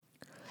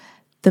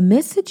The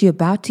message you're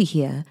about to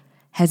hear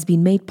has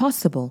been made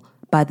possible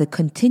by the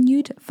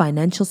continued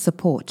financial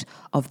support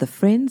of the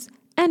friends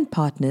and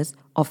partners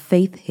of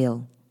Faith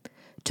Hill.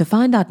 To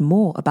find out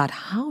more about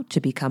how to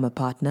become a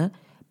partner,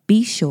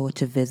 be sure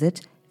to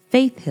visit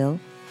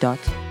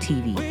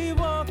faithhill.tv. We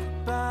walk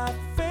by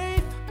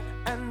faith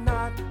and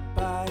not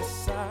by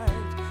sight.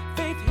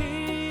 Faith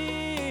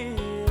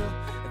Hill,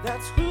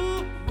 that's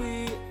who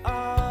we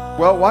are.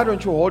 Well, why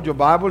don't you hold your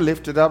Bible,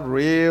 lift it up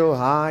real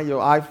high,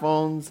 your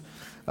iPhones,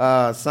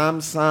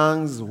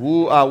 Samsungs,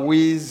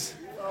 Huawei's,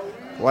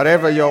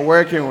 whatever you're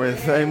working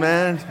with,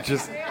 amen.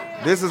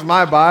 This is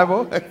my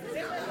Bible.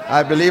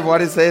 I believe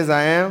what it says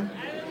I am.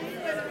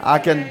 I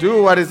can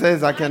do what it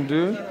says I can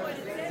do.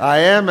 I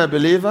am a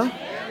believer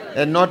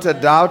and not a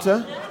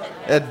doubter,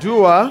 a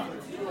doer,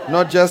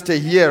 not just a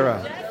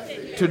hearer.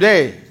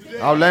 Today,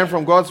 I'll learn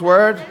from God's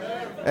word,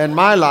 and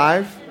my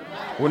life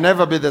will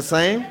never be the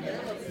same,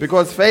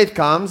 because faith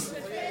comes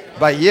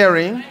by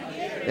hearing,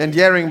 and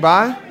hearing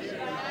by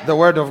the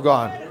word of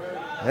God.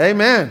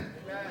 Amen.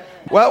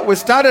 Well, we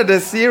started a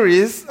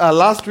series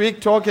last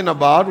week talking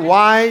about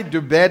why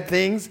do bad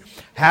things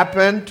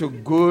happen to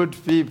good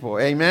people.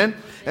 Amen.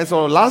 And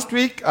so last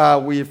week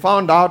we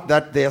found out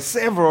that there are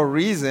several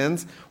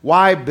reasons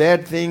why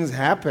bad things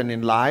happen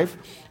in life.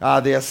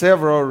 There are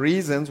several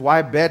reasons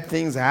why bad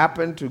things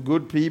happen to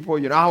good people.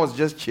 You know, I was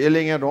just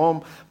chilling at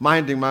home,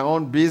 minding my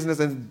own business,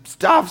 and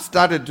stuff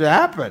started to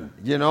happen.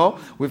 You know,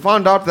 we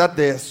found out that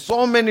there are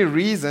so many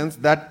reasons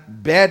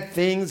that bad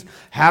things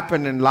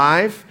happen in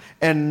life,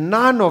 and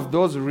none of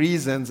those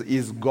reasons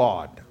is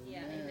God.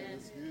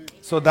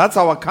 So that's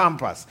our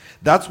compass.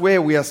 That's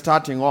where we are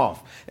starting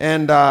off.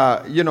 And,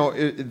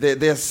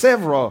 there are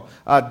several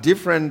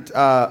different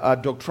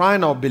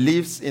doctrinal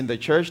beliefs in the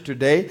church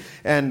today.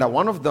 And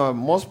one of the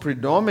most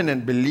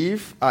predominant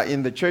belief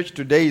in the church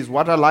today is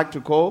what I like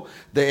to call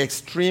the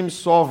extreme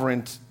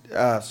sovereignty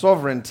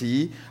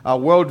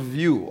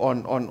worldview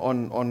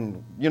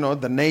on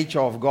the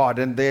nature of God.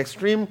 And the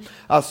extreme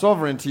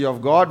sovereignty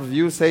of God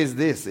view says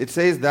this. It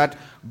says that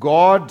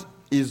God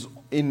is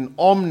in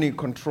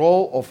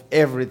omni-control of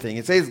everything.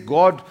 It says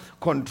God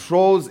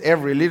controls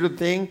every little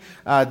thing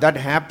that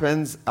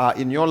happens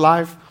in your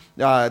life.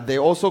 They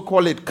also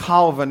call it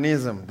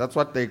Calvinism. That's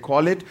what they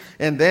call it.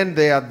 And then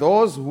there are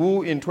those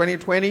who in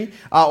 2020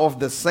 are of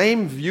the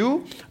same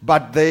view,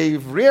 but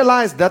they've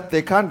realized that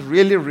they can't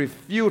really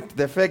refute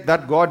the fact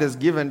that God has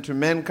given to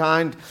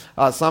mankind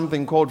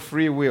something called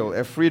free will,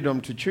 a freedom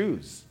to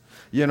choose.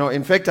 You know,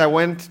 in fact, I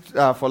went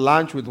for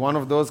lunch with one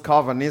of those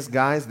Calvinist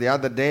guys the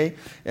other day,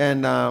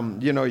 and,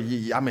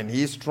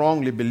 he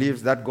strongly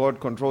believes that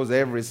God controls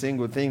every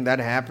single thing that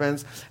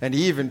happens. And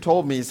he even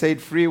told me, he said,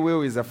 free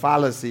will is a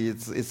fallacy.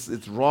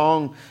 It's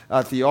wrong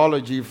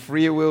theology.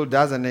 Free will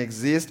doesn't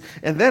exist.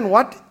 And then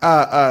what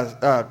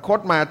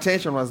caught my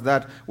attention was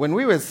that when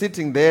we were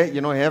sitting there,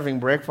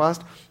 having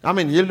breakfast,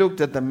 he looked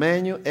at the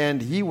menu,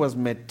 and he was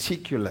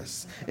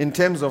meticulous in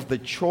terms of the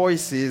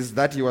choices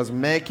that he was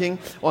making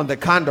on the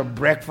kind of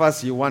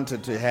breakfast he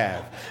wanted to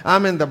have.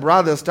 The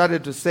brother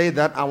started to say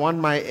that I want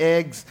my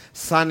eggs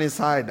sunny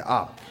side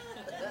up.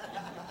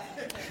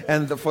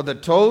 And for the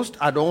toast,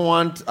 I don't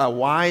want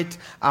white,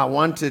 I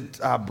want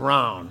it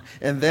brown.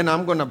 And then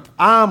I'm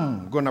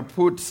gonna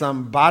put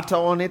some butter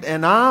on it,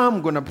 and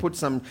I'm gonna put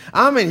some.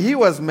 He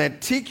was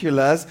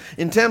meticulous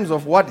in terms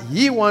of what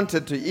he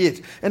wanted to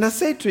eat. And I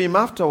said to him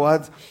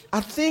afterwards,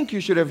 I think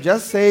you should have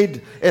just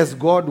said, as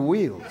God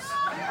wills.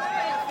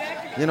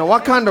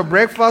 What kind of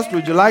breakfast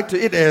would you like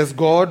to eat? As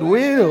God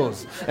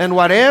wills. And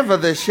whatever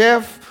the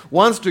chef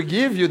wants to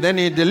give you, then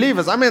he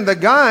delivers. The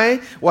guy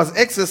was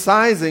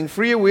exercising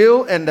free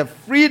will and the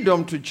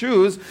freedom to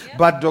choose,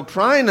 but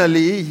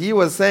doctrinally he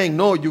was saying,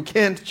 no, you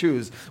can't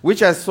choose,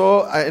 which I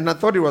saw and I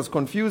thought it was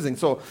confusing.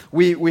 So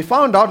we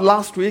found out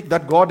last week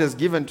that God has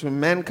given to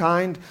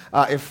mankind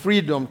a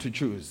freedom to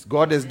choose.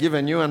 God has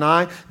given you and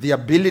I the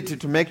ability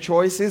to make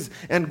choices,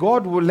 and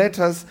God will let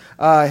us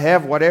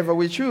have whatever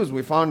we choose.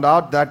 We found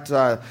out that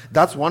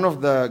that's one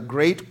of the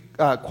great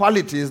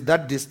qualities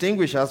that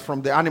distinguish us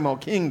from the animal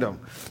kingdom.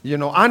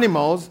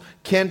 Animals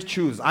can't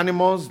choose.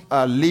 Animals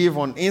live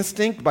on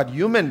instinct, but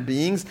human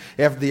beings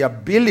have the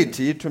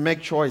ability to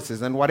make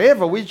choices. And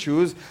whatever we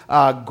choose,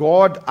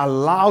 God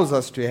allows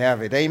us to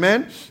have it.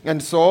 Amen?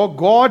 And so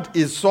God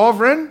is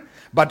sovereign.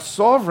 But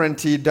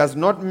sovereignty does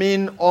not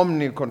mean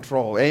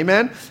omni-control.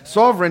 Amen?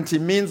 Sovereignty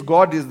means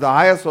God is the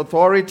highest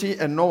authority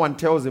and no one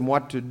tells him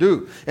what to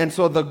do. And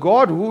so the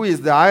God who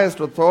is the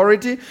highest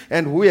authority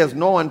and who has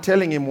no one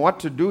telling him what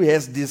to do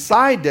has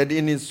decided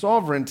in his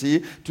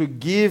sovereignty to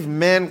give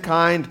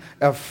mankind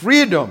a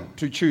freedom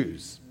to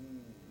choose.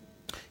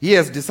 He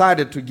has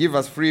decided to give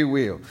us free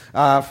will.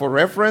 For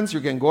reference,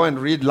 you can go and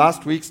read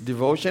last week's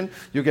devotion.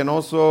 You can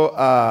also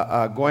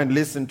go and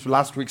listen to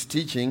last week's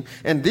teaching.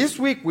 And this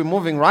week, we're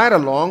moving right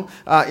along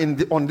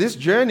on this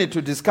journey to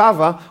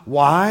discover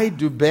why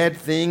do bad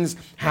things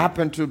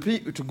happen to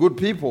good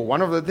people.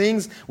 One of the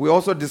things we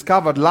also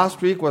discovered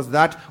last week was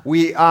that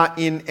we are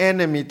in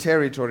enemy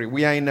territory.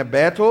 We are in a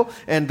battle,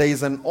 and there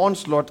is an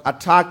onslaught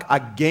attack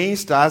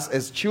against us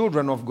as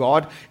children of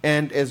God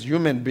and as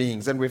human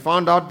beings. And we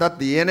found out that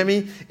the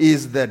enemy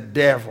is the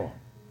devil.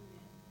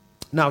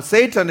 Now,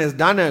 Satan has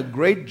done a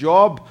great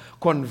job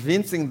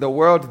convincing the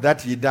world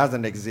that he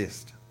doesn't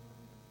exist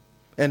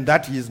and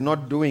that he is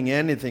not doing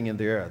anything in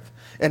the earth.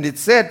 And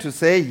it's sad to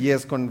say he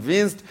has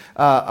convinced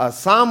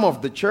some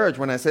of the church.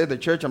 When I say the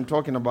church, I'm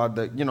talking about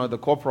the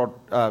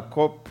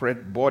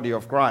corporate body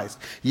of Christ.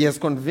 He has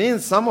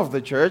convinced some of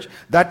the church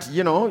that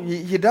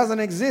he doesn't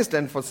exist.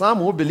 And for some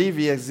who believe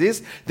he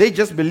exists, they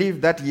just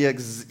believe that he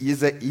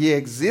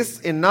exists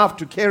enough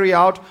to carry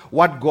out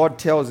what God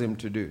tells him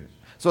to do.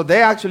 So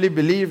they actually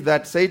believe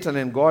that Satan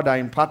and God are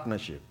in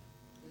partnership,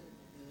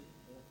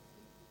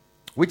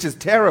 which is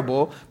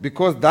terrible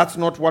because that's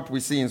not what we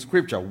see in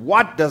Scripture.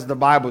 What does the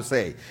Bible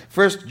say?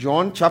 1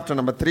 John chapter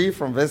number 3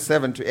 from verse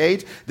 7 to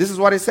 8. This is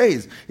what it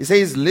says. It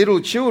says, "Little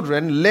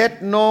children,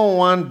 let no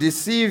one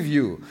deceive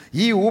you.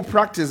 He who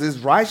practices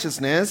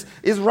righteousness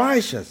is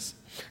righteous,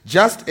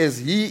 just as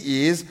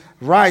he is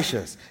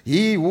righteous.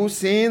 He who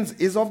sins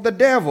is of the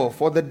devil,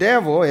 for the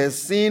devil has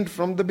sinned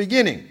from the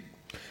beginning.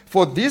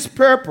 For this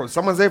purpose,"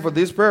 someone say, "for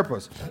this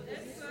purpose."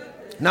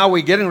 Now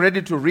we're getting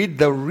ready to read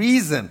the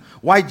reason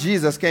why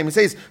Jesus came. He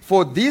says,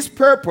 "For this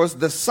purpose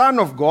the Son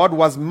of God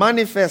was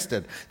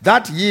manifested,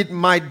 that he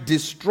might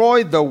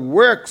destroy the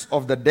works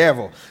of the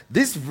devil."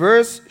 This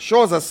verse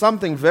shows us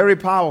something very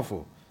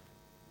powerful.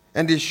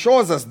 And it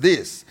shows us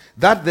this,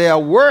 that there are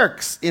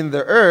works in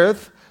the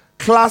earth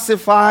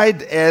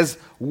classified as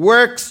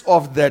works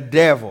of the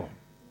devil.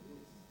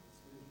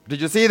 Did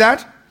you see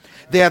that?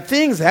 There are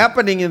things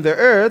happening in the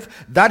earth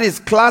that is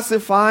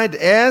classified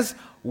as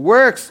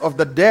works of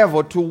the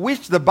devil, to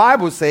which the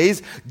Bible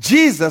says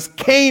Jesus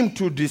came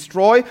to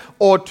destroy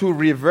or to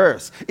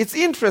reverse. It's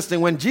interesting,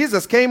 when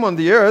Jesus came on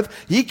the earth,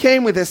 he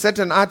came with a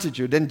certain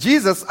attitude. And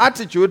Jesus'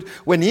 attitude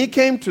when he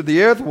came to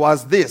the earth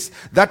was this,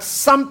 that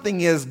something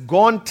has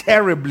gone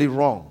terribly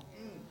wrong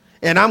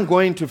and I'm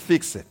going to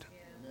fix it.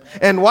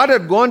 And what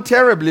had gone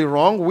terribly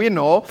wrong, we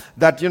know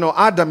that,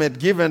 Adam had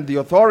given the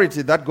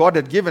authority that God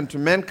had given to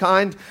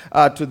mankind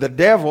to the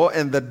devil,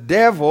 and the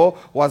devil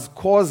was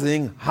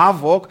causing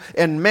havoc,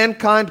 and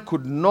mankind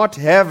could not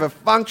have a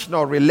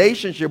functional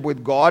relationship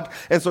with God.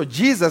 And so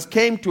Jesus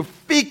came to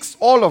fix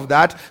all of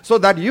that so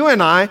that you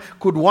and I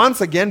could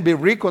once again be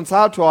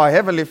reconciled to our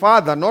Heavenly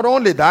Father. Not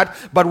only that,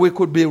 but we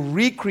could be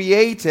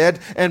recreated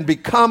and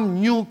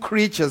become new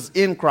creatures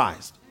in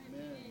Christ.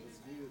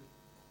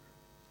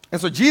 And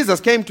so Jesus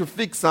came to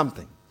fix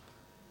something.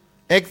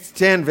 Acts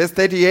 10 verse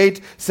 38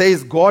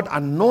 says God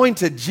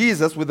anointed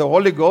Jesus with the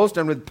Holy Ghost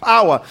and with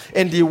power,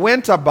 and he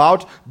went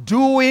about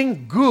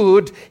doing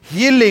good,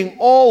 healing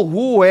all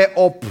who were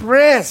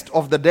oppressed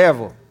of the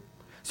devil.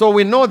 So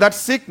we know that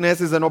sickness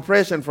is an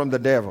oppression from the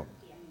devil.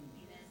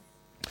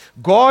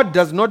 God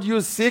does not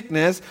use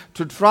sickness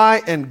to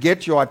try and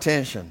get your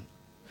attention.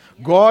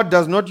 God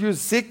does not use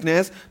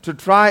sickness to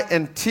try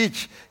and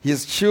teach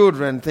his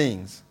children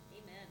things.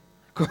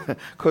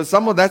 Because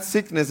some of that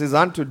sickness is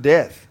unto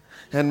death.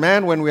 And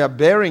man, when we are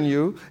bearing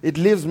you, it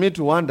leaves me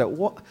to wonder,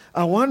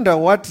 I wonder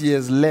what he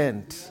has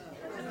learned.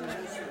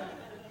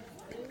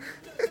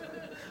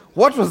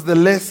 What was the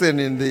lesson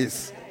in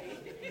this?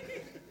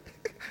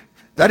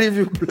 That if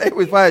you play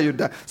with fire, you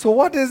die. So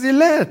what has he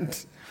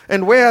learned?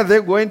 And where are they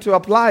going to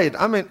apply it?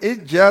 I mean,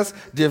 it just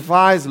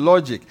defies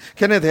logic.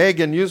 Kenneth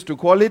Hagin used to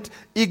call it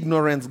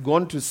ignorance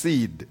gone to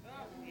seed.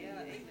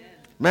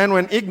 Man,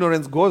 when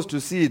ignorance goes to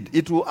seed,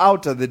 it will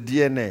alter the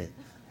DNA.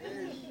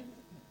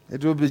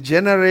 It will be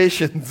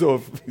generations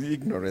of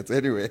ignorance.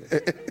 Anyway.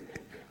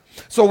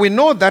 So we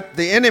know that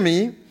the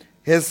enemy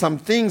has some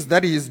things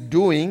that he is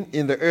doing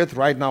in the earth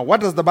right now.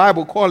 What does the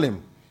Bible call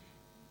him?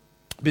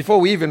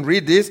 Before we even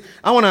read this,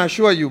 I want to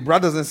assure you,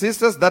 brothers and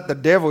sisters, that the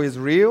devil is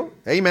real.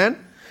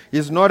 Amen.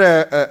 He's not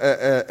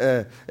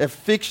a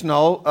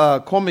fictional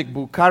comic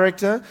book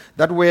character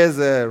that wears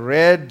a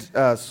red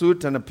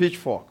suit and a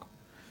pitchfork,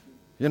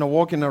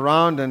 walking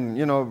around and,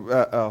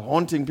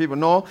 haunting people.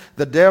 No,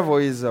 the devil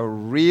is a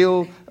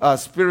real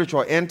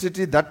spiritual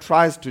entity that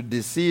tries to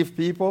deceive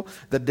people.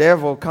 The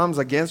devil comes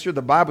against you.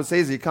 The Bible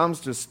says he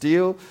comes to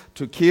steal,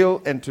 to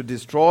kill, and to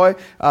destroy.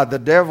 The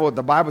devil,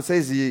 the Bible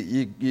says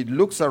he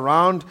looks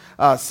around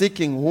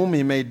seeking whom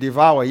he may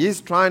devour.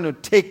 He's trying to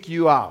take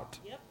you out.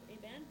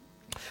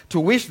 To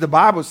which the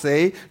Bible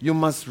says you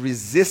must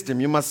resist him.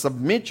 You must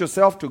submit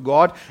yourself to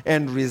God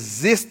and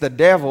resist the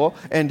devil,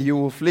 and he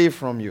will flee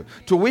from you.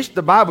 To which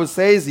the Bible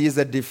says he is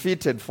a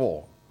defeated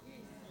foe.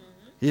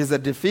 He is a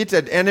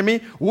defeated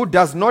enemy who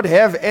does not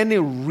have any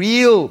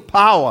real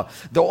power.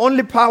 The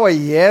only power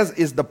he has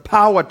is the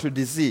power to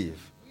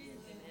deceive.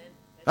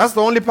 That's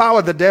the only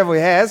power the devil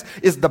has,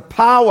 is the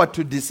power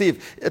to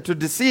deceive. To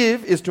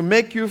deceive is to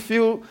make you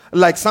feel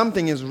like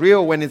something is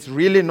real when it's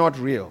really not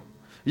real.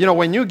 You know,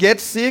 when you get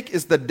sick,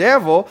 it's the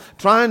devil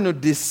trying to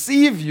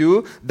deceive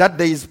you that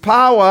there is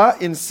power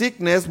in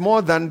sickness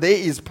more than there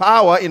is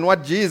power in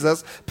what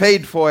Jesus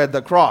paid for at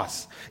the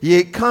cross.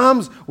 He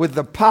comes with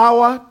the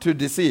power to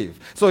deceive.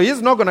 So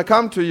he's not going to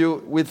come to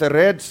you with a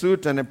red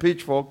suit and a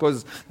pitchfork,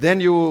 because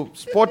then you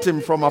spot him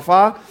from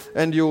afar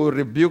and you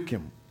rebuke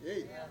him.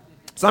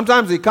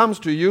 Sometimes he comes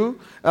to you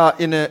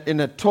in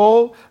a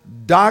tall,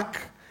 dark,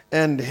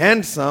 and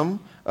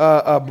handsome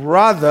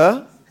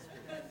brother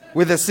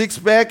with a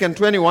six-pack and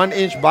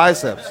 21-inch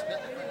biceps.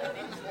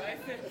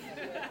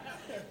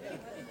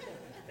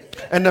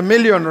 And $1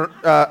 million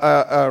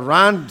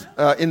rand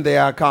in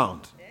their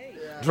account.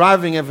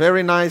 Driving a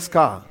very nice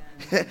car.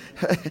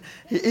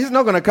 He's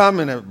not going to come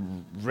in a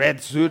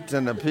red suit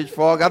and a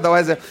pitchfork.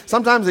 Otherwise,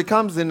 sometimes he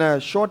comes in a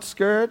short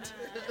skirt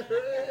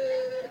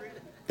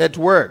at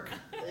work.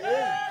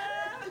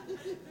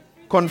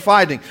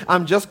 Confiding.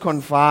 I'm just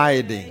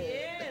confiding.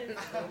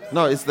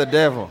 No, it's the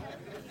devil.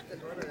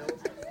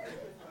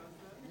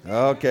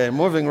 Okay,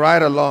 moving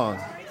right along.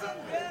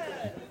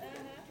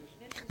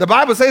 The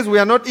Bible says we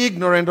are not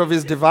ignorant of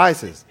his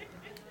devices.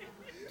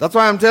 That's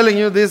why I'm telling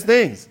you these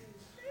things.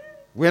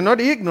 We are not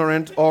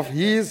ignorant of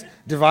his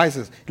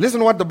devices. Listen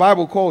to what the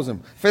Bible calls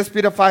him. 1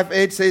 Peter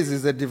 5:8 says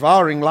he's a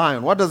devouring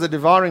lion. What does a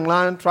devouring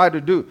lion try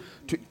to do?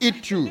 To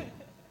eat you.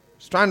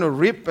 He's trying to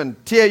rip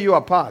and tear you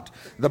apart.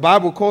 The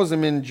Bible calls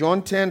him in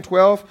John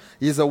 10:12,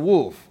 he's a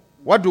wolf.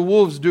 What do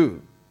wolves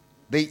do?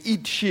 They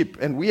eat sheep,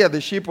 and we are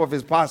the sheep of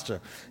his pasture.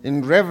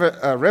 In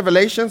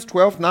Revelations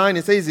 12:9,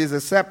 it says he's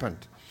a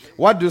serpent.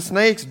 What do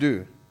snakes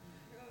do?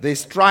 They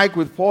strike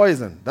with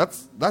poison.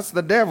 That's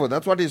the devil.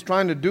 That's what he's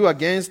trying to do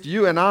against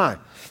you and I.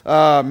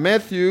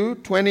 Matthew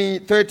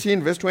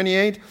 13, verse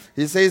 28,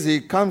 he says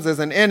he comes as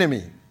an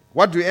enemy.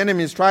 What do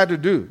enemies try to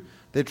do?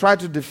 They try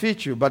to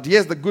defeat you. But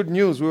here's the good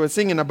news. We were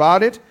singing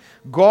about it.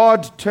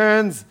 God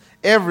turns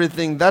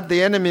everything that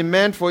the enemy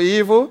meant for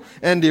evil,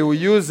 and he will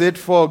use it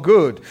for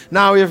good.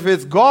 Now, if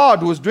it's God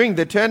who's doing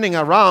the turning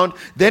around,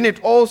 then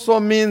it also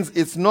means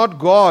it's not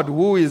God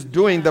who is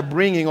doing the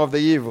bringing of the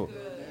evil.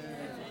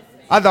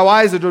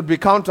 Otherwise, it would be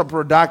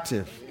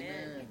counterproductive.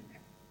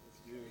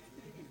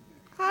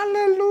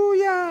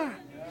 Hallelujah.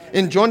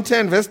 In John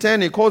 10, verse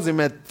 10, he calls him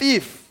a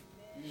thief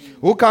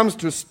who comes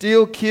to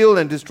steal, kill,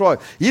 and destroy.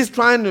 He's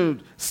trying to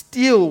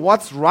steal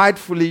what's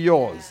rightfully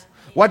yours.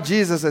 What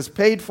Jesus has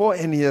paid for,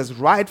 and he has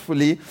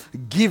rightfully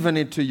given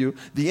it to you.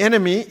 The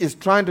enemy is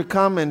trying to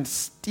come and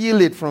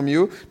steal it from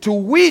you, to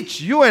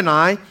which you and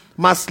I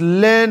must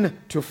learn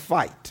to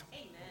fight.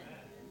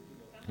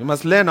 You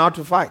must learn how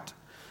to fight.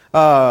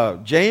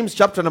 James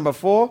chapter number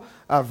 4,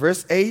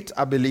 verse 8,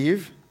 I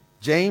believe.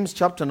 James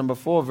chapter number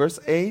 4, verse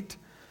 8.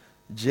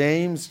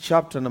 James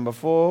chapter number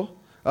 4.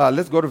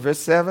 Let's go to verse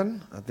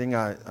 7. I think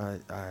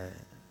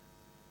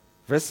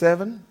verse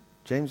 7.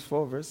 James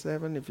 4, verse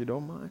 7, if you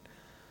don't mind.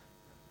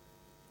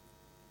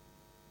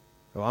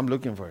 Oh, I'm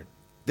looking for it.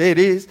 There it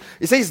is.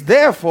 It says,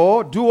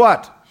 therefore, do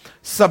what?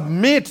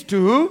 Submit to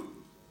who?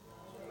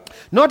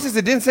 Notice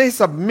it didn't say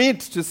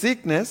submit to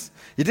sickness.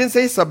 It didn't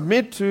say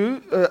submit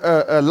to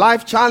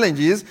life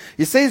challenges.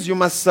 It says you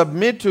must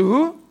submit to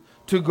who?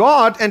 To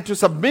God. And to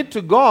submit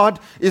to God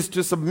is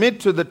to submit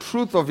to the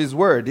truth of his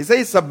word. He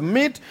says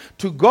submit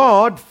to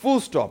God, full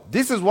stop.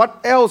 This is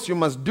what else you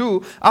must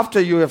do after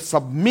you have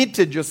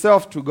submitted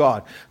yourself to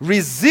God.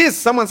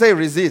 Resist. Someone say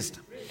resist.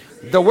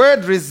 The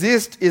word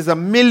resist is a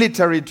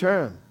military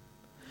term.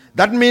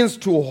 That means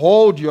to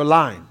hold your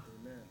line.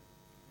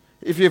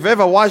 If you've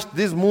ever watched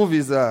these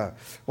movies,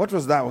 what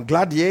was that one?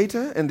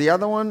 Gladiator, and the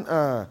other one,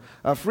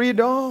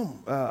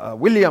 Freedom,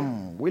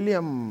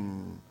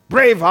 William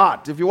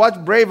Braveheart. If you watch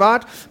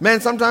Braveheart, man,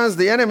 sometimes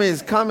the enemy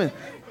is coming.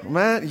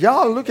 Man,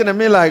 y'all looking at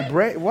me like,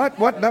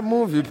 what that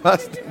movie,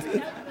 Pastor?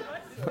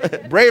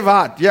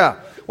 Braveheart, yeah.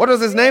 What was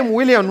his name?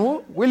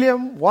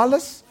 William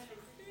Wallace?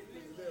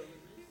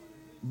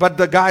 But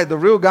the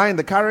real guy in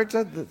the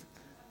character,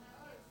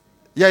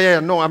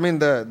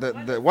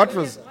 what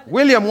was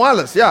William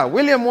Wallace? Yeah,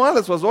 William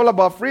Wallace was all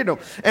about freedom.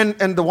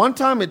 And the one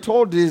time he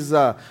told his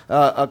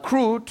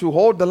crew to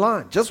hold the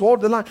line. Just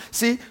hold the line.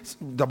 See,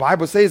 the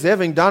Bible says,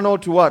 having done all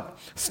to what?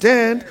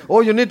 Stand.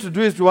 All you need to do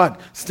is to what?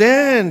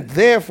 Stand,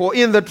 therefore,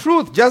 in the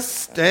truth. Just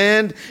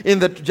stand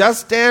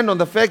on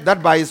the fact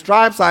that by his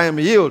stripes I am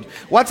healed.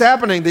 What's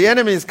happening? The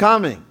enemy is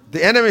coming.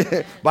 The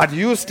enemy, but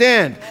you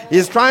stand.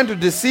 He's trying to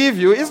deceive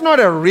you. He's not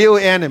a real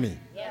enemy.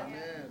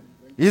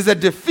 He's a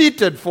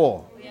defeated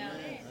foe.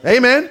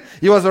 Amen.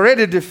 He was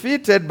already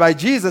defeated by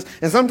Jesus.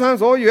 And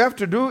sometimes all you have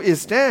to do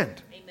is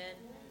stand.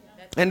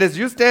 And as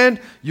you stand,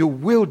 you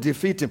will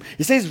defeat him.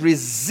 He says,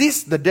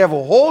 resist the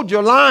devil. Hold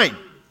your line.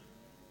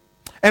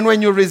 And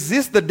when you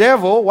resist the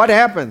devil, what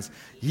happens?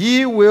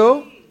 He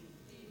will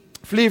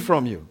flee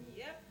from you.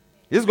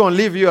 He's going to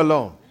leave you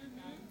alone.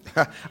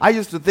 I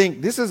used to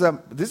think this is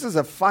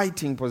a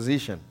fighting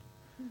position.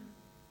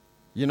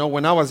 You know,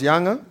 when I was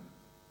younger,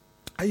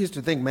 I used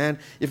to think, man,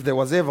 if there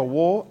was ever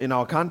war in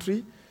our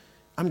country,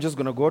 I'm just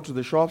going to go to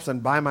the shops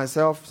and buy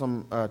myself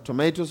some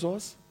tomato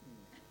sauce.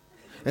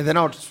 And then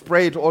I'll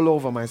spray it all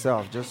over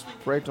myself. Just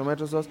spray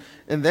tomato sauce.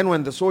 And then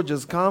when the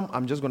soldiers come,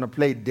 I'm just going to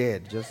play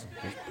dead. Just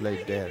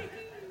play dead.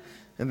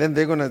 And then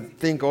they're going to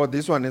think, oh,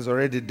 this one is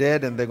already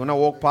dead. And they're going to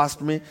walk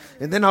past me.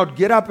 And then I'll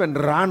get up and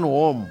run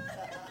home.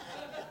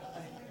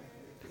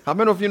 How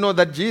many of you know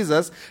that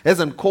Jesus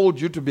hasn't called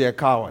you to be a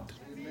coward?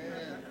 Amen.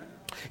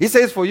 He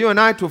says for you and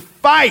I to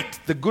fight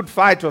the good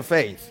fight of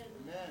faith.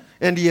 Amen.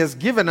 And He has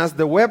given us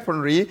the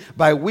weaponry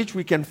by which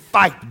we can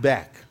fight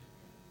back.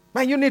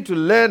 Man, you need to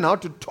learn how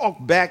to talk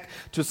back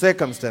to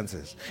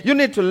circumstances. You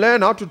need to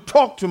learn how to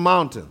talk to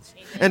mountains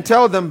and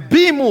tell them,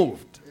 be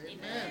moved.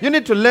 Amen. You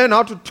need to learn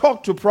how to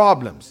talk to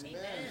problems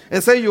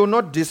and say, you will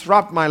not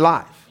disrupt my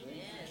life.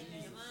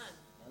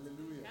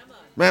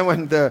 Man,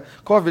 when the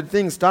COVID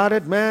thing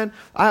started, man,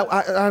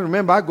 I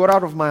remember I got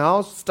out of my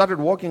house, started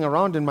walking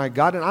around in my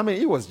garden. I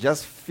mean, it was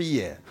just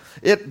fear.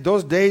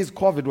 Those days,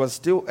 COVID was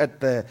still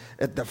at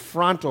the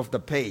front of the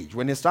page.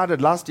 When it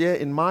started last year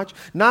in March,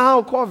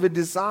 now COVID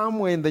is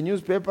somewhere in the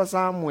newspaper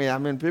somewhere. I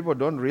mean, people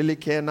don't really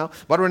care now.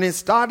 But when it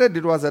started,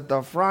 it was at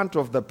the front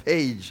of the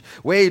page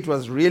where it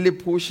was really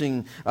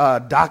pushing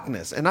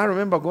darkness. And I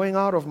remember going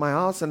out of my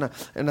house and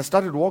I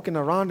started walking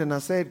around and I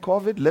said,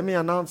 COVID, let me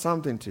announce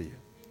something to you.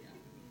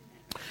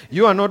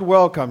 You are not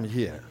welcome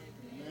here.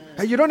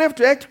 Hey, you don't have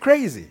to act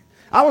crazy.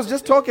 I was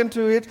just talking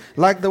to it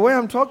like the way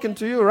I'm talking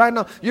to you right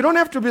now. You don't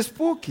have to be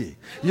spooky.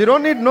 You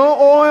don't need no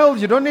oil.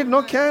 You don't need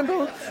no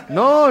candle.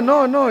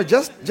 No.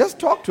 Just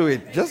talk to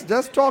it.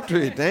 Just talk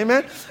to it.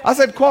 Amen. I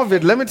said,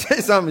 COVID, let me tell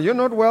you something. You're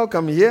not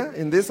welcome here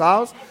in this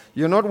house.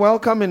 You're not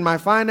welcome in my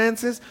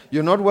finances.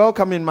 You're not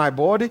welcome in my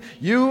body.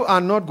 You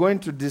are not going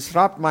to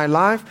disrupt my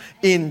life.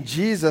 In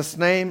Jesus'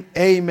 name,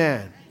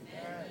 amen.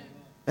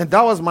 And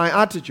that was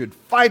my attitude.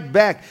 Fight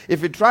back.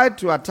 If he tried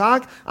to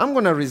attack, I'm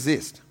going to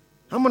resist.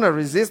 I'm going to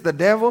resist the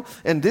devil.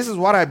 And this is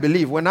what I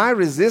believe. When I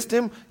resist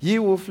him, he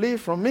will flee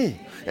from me.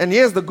 And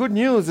here's the good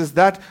news is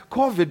that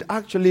COVID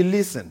actually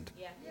listened.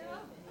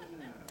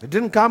 It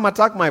didn't come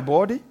attack my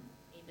body.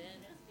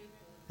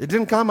 It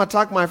didn't come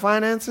attack my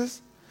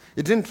finances.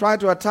 It didn't try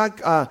to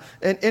attack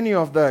any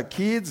of the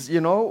kids.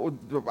 You know,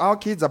 our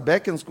kids are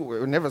back in school.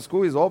 Whenever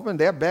school is open,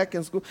 they're back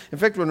in school. In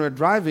fact, when we were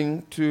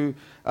driving to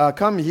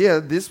come here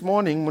this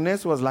morning,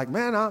 Munesa was like,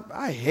 man,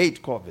 I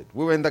hate COVID.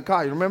 We were in the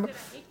car, you remember?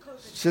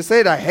 She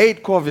said, I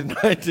hate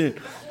COVID-19.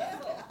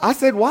 I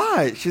said,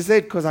 why? She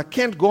said, because I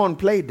can't go on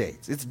play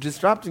dates. It's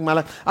disrupting my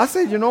life. I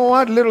said, you know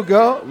what, little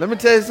girl? Let me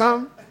tell you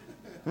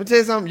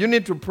something. You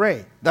need to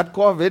pray that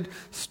COVID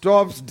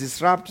stops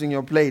disrupting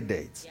your play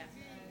dates.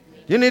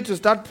 You need to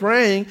start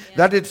praying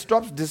that it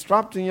stops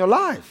disrupting your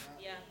life.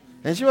 Yeah.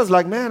 And she was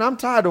like, man, I'm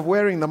tired of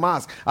wearing the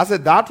mask. I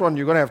said, that one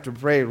you're going to have to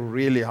pray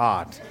really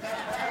hard.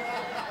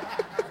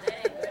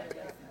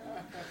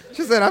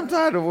 She said, I'm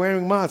tired of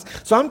wearing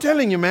masks. So I'm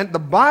telling you, man, the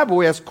Bible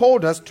has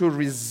called us to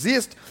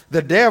resist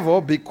the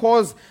devil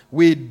because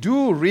we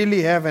do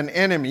really have an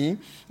enemy.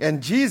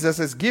 And Jesus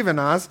has given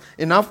us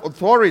enough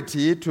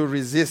authority to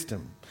resist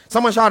him.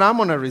 Someone shout, I'm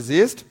going to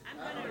resist.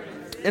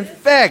 In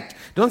fact,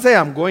 don't say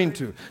I'm going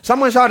to.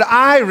 Someone shout,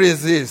 I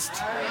resist.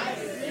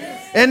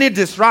 Any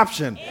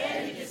disruption.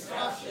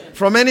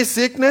 From any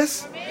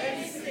sickness.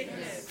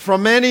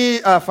 From any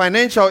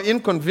financial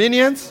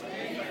inconvenience.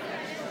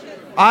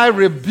 I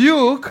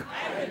rebuke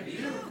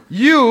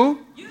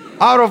you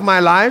out of my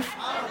life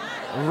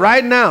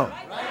right now.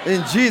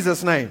 In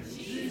Jesus' name.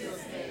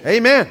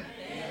 Amen.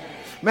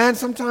 Man,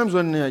 sometimes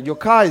when your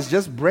car is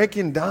just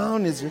breaking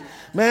down,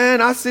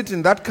 man, I sit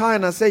in that car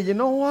and I say, you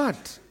know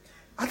what?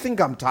 I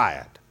think I'm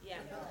tired. Yeah.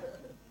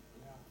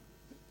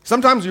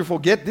 Sometimes you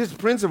forget these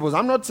principles.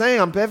 I'm not saying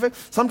I'm perfect.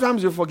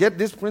 Sometimes you forget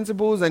these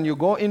principles and you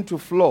go into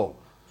flow.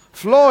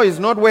 Flow is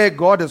not where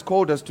God has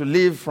called us to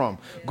live from.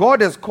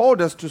 God has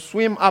called us to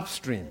swim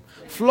upstream.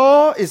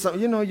 Flow is,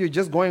 you're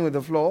just going with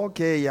the flow.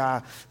 Okay,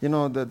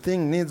 the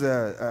thing needs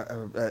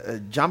a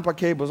jumper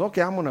cables.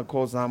 Okay, I'm going to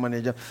call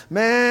someone.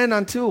 Man,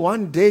 until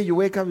one day you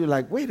wake up, you're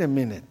like, wait a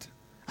minute.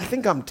 I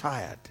think I'm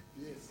tired.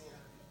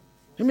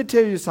 Let me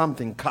tell you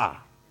something,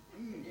 car.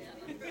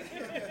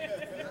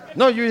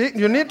 No,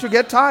 you need to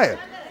get tired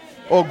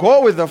or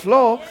go with the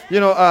flow.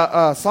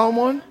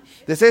 Salmon,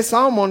 they say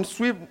salmon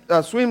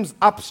swims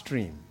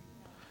upstream.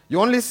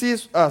 You only see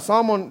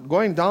salmon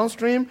going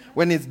downstream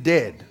when it's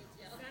dead.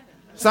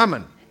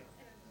 Salmon.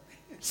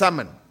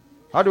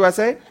 How do I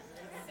say it?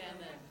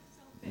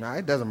 No,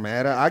 it doesn't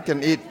matter. I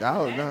can eat.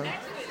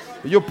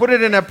 You put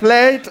it in a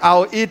plate,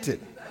 I'll eat it.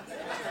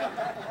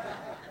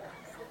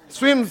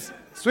 Swims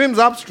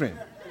upstream,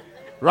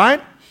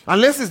 right?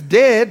 Unless it's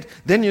dead,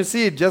 then you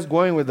see it just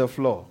going with the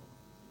flow.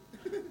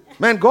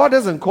 Man, God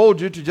hasn't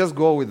called you to just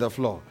go with the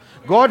flow.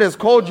 God has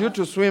called you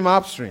to swim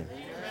upstream.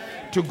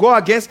 To go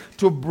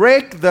to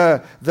break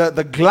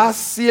the glass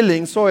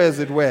ceiling, so as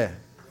it were.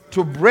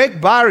 To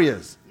break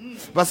barriers.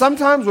 But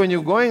sometimes when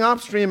you're going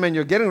upstream and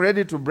you're getting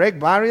ready to break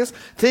barriers,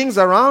 things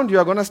around you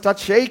are going to start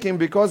shaking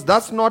because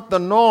that's not the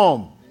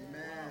norm.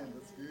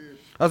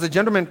 There's a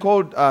gentleman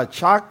called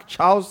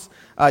Charles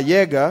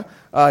Yeager.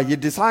 he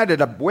decided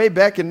way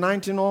back in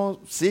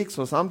 1906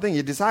 or something,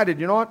 he decided,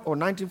 you know what, or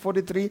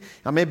 1943,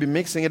 I may be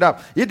mixing it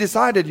up. He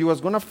decided he was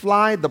going to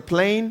fly the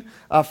plane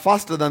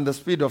faster than the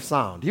speed of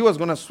sound. He was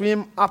going to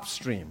swim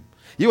upstream.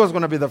 He was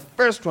going to be the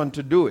first one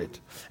to do it.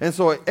 And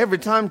so every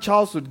time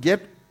Charles would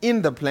get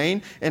in the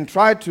plane and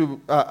try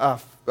to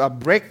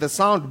break the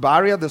sound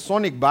barrier, the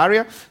sonic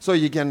barrier, so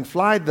you can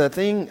fly the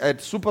thing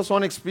at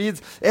supersonic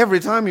speeds. Every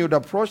time you would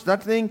approach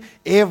that thing,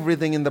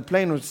 everything in the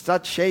plane would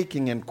start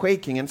shaking and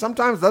quaking. And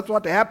sometimes that's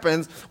what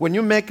happens when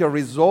you make a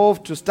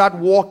resolve to start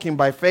walking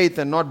by faith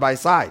and not by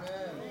sight.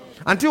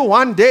 Until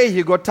one day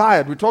he got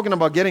tired. We're talking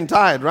about getting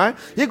tired, right?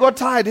 He got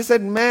tired. He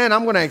said, man,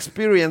 I'm going to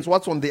experience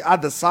what's on the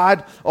other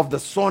side of the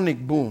sonic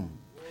boom.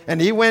 And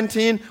he went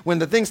in. When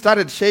the thing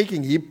started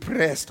shaking, he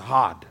pressed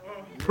hard,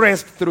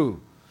 pressed through.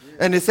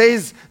 And it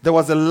says there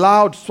was a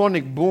loud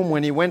sonic boom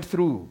when he went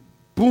through.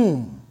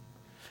 Boom.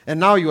 And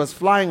now he was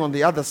flying on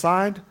the other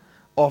side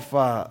of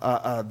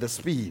the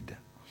speed.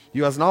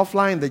 He was now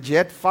flying the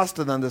jet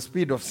faster than the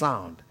speed of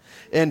sound.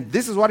 And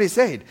this is what he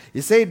said.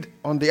 He said,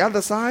 on the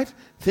other side,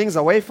 things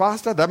are way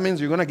faster. That means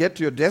you're going to get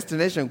to your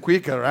destination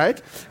quicker,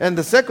 right? And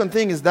the second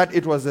thing is that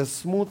it was as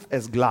smooth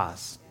as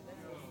glass.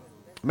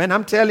 Man,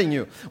 I'm telling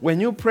you,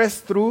 when you press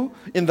through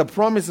in the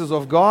promises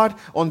of God,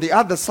 on the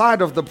other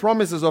side of the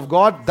promises of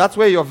God, that's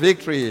where your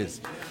victory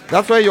is.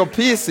 That's where your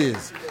peace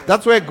is.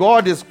 That's where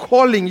God is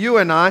calling you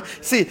and I.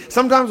 See,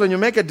 sometimes when you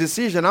make a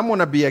decision, I'm going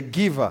to be a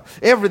giver.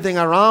 Everything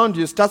around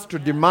you starts to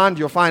demand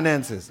your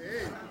finances.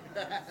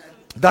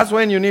 That's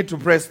when you need to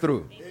press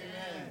through.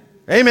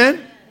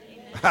 Amen?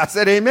 I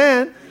said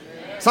amen.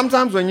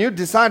 Sometimes when you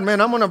decide,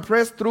 man, I'm going to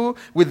press through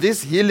with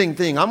this healing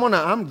thing.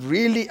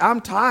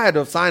 I'm tired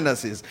of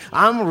sinuses.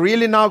 I'm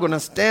really now going to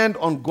stand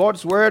on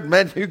God's word.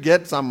 Man, you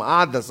get some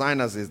other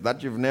sinuses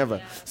that you've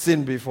never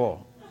seen before.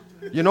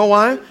 You know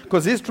why?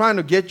 Because he's trying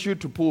to get you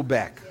to pull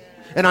back.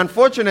 And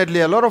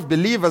unfortunately, a lot of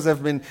believers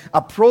have been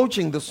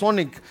approaching the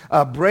sonic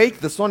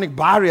break, the sonic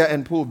barrier,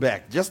 and pull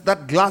back. Just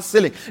that glass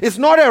ceiling. It's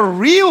not a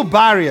real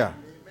barrier.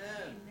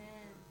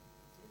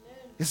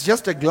 It's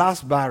just a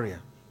glass barrier.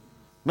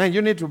 Man,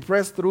 you need to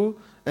press through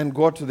and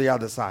go to the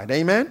other side.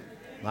 Amen?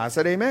 I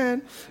said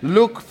amen.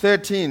 Luke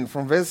 13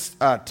 from verse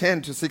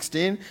 10 to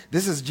 16.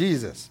 This is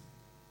Jesus.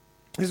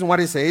 This is what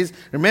he says.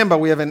 Remember,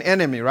 we have an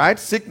enemy, right?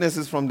 Sickness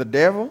is from the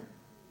devil.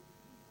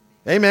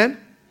 Amen?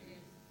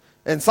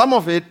 And some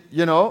of it,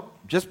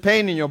 just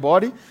pain in your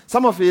body.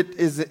 Some of it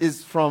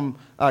is from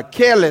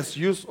careless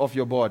use of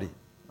your body,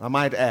 I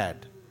might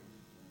add.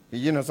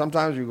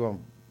 Sometimes you go...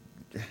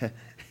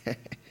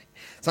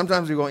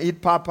 Sometimes you go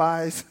eat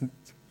Popeyes.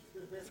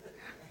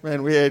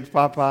 Man, we ate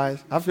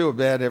Popeyes. I feel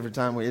bad every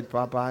time we eat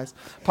Popeyes.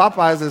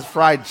 Popeyes is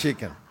fried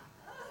chicken.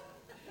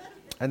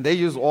 And they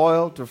use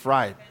oil to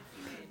fry it.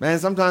 Man,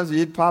 sometimes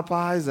you eat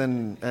Popeyes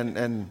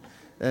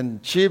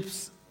and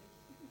chips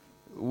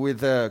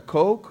with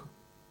Coke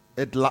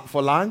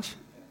for lunch.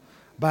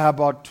 By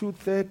about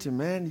 2:30,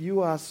 man,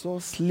 you are so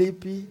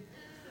sleepy.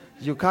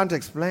 You can't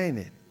explain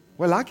it.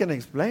 Well, I can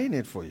explain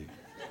it for you.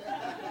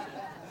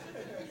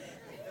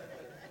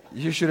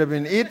 You should have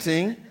been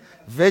eating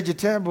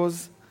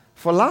vegetables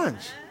for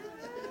lunch.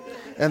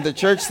 And the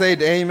church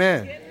said,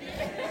 amen.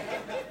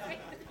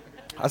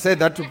 I said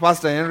that to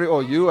Pastor Henry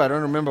or you, I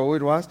don't remember who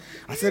it was.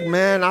 I said,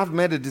 man, I've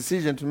made a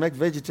decision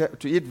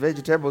to eat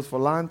vegetables for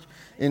lunch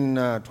in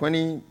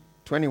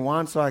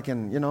 2021 so I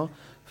can,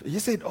 He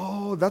said,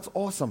 oh, that's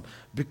awesome,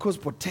 because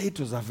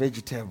potatoes are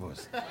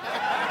vegetables.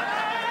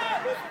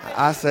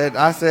 I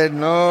said,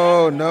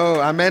 no,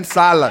 I meant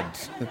salad.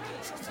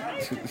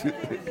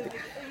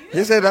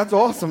 He said, that's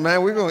awesome,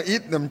 man. We're going to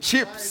eat them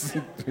chips.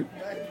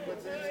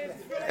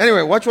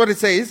 Anyway, watch what it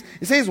says.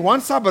 It says, one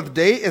Sabbath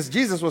day, as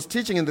Jesus was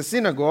teaching in the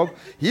synagogue,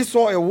 he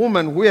saw a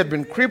woman who had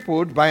been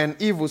crippled by an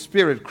evil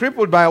spirit.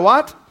 Crippled by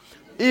what?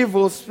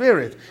 Evil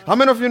spirit. How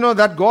many of you know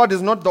that God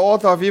is not the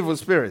author of evil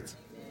spirits?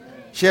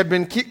 She had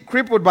been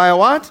crippled by a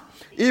what?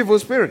 Evil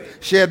spirit.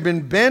 She had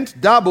been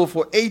bent double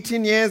for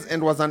 18 years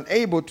and was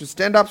unable to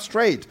stand up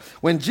straight.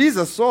 When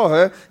Jesus saw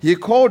her, he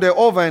called her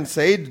over and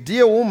said,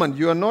 dear woman,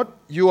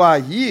 you are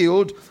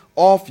healed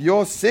of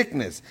your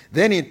sickness.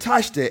 Then he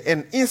touched her,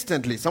 and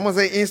instantly, someone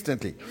say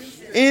instantly.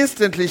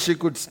 Instantly she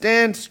could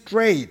stand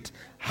straight.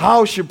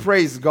 How she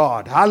praised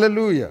God.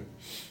 Hallelujah.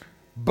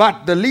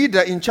 But the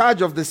leader in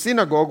charge of the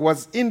synagogue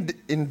was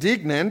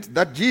indignant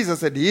that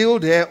Jesus had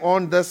healed her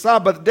on the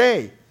Sabbath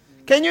day.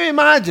 Can you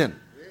imagine?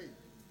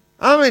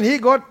 He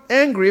got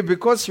angry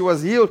because she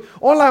was healed.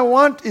 All I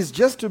want is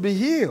just to be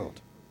healed.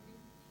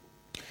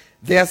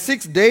 There are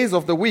 6 days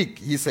of the week,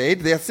 he said.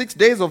 There are 6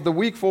 days of the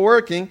week for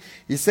working.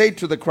 He said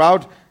to the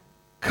crowd,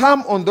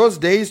 come on those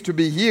days to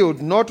be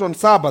healed, not on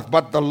Sabbath.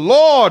 But the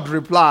Lord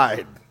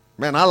replied,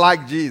 man, I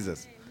like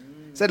Jesus.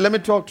 He said, let me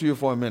talk to you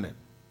for a minute.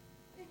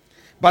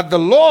 But the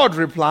Lord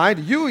replied,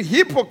 you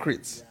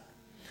hypocrites,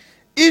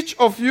 each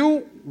of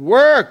you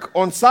work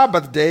on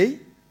Sabbath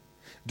day.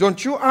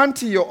 Don't you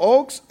untie your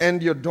ox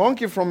and your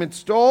donkey from its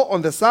stall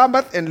on the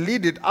Sabbath and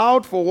lead it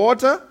out for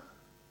water?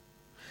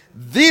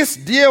 This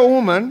dear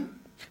woman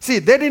See,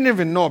 they didn't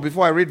even know,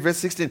 before I read verse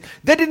 16,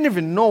 they didn't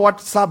even know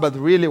what Sabbath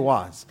really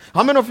was.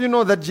 How many of you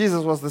know that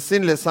Jesus was the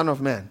sinless Son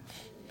of Man?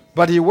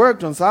 But he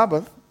worked on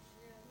Sabbath.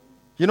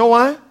 You know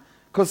why?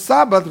 Because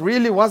Sabbath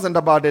really wasn't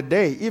about a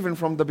day, even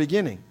from the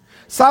beginning.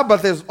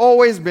 Sabbath has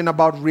always been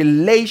about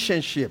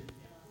relationship.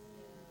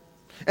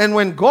 And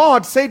when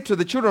God said to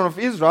the children of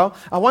Israel,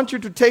 I want you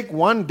to take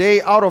one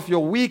day out of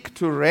your week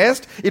to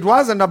rest, it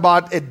wasn't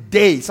about a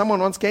day. Someone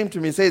once came to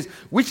me and says,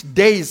 which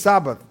day is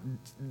Sabbath?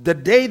 The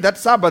day that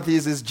Sabbath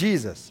is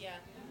Jesus. Yeah.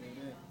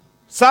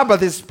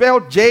 Sabbath is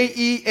spelled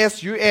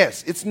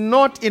J-E-S-U-S. It's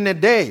not in a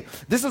day.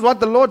 This is what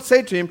the Lord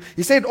said to him.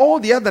 He said,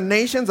 all the other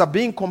nations are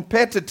being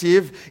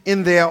competitive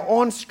in their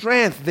own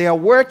strength. They are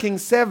working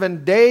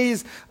 7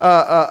 days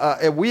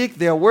a week.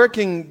 They are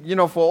working,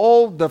 for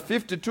all the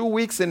 52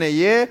 weeks in a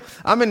year.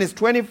 I mean, it's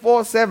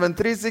 24/7,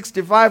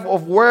 365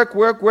 of work.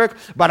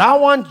 But I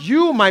want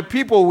you, my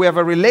people who have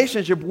a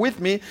relationship with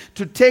me,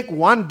 to take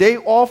one day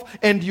off,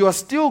 and you are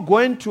still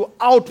going to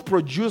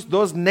outproduce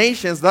those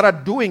nations that are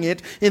doing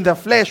it in the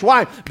flesh.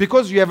 Why?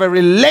 Because you have a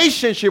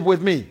relationship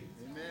with me.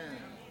 Amen.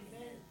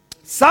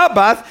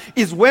 Sabbath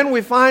is when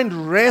we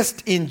find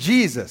rest in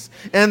Jesus.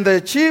 And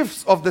the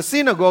chiefs of the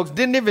synagogues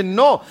didn't even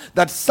know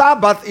that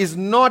Sabbath is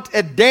not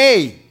a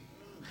day.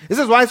 This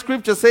is why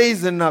Scripture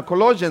says in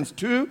Colossians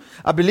 2,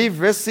 I believe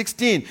verse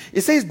 16,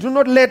 it says, do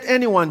not let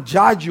anyone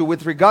judge you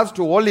with regards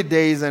to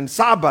holidays and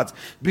Sabbaths,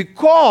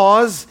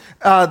 because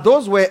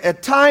those were a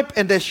type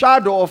and a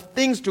shadow of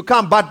things to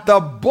come, but the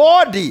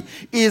body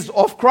is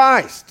of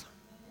Christ.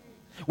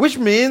 Which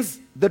means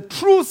the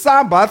true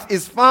Sabbath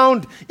is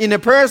found in a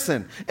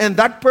person, and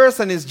that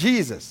person is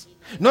Jesus.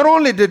 Not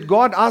only did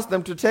God ask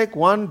them to take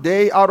one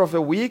day out of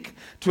a week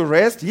to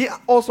rest, he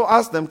also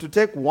asked them to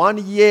take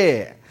 1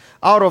 year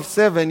out of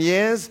 7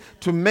 years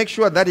to make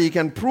sure that he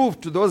can prove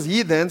to those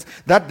heathens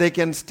that they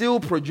can still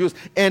produce.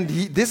 And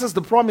this is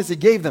the promise he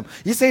gave them.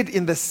 He said,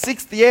 in the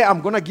 6th year,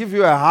 I'm going to give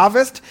you a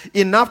harvest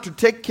enough to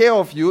take care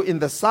of you in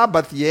the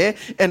Sabbath year,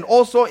 and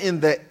also in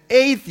the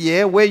 8th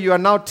year, where you are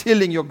now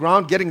tilling your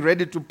ground, getting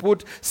ready to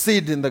put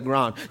seed in the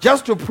ground.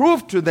 Just to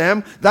prove to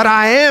them that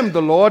I am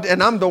the Lord,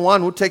 and I'm the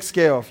one who takes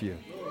care of you.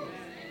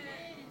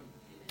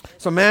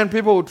 So, man,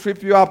 people will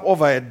trip you up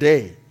over a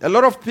day. A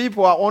lot of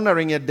people are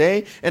honoring a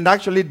day and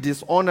actually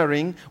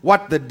dishonoring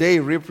what the day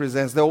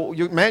represents.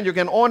 You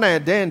can honor a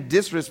day and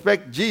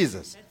disrespect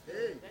Jesus,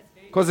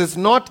 because it's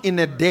not in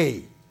a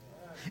day.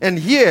 And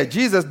here,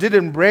 Jesus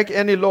didn't break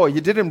any law.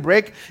 He didn't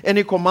break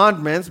any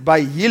commandments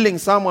by healing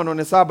someone on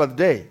a Sabbath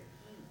day.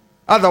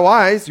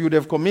 Otherwise, you would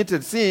have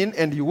committed sin,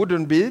 and you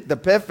wouldn't be the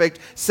perfect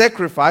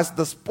sacrifice,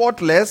 the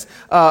spotless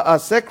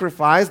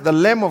sacrifice, the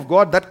Lamb of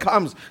God that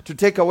comes to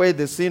take away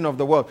the sin of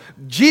the world.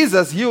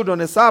 Jesus healed on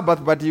a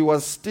Sabbath, but he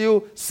was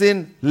still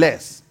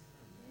sinless.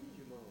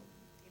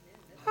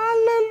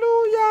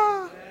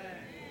 Hallelujah. Amen.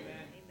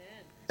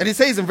 And he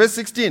says in verse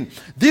 16,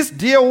 this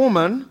dear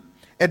woman,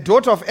 a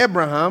daughter of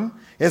Abraham,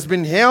 has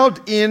been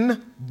held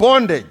in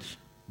bondage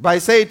by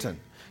Satan.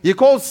 He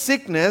calls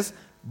sickness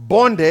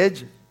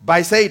bondage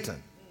by Satan.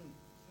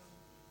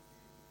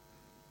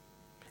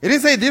 It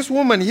didn't say this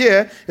woman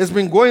here has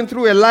been going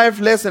through a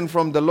life lesson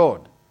from the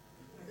Lord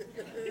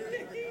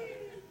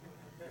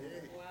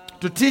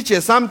to teach her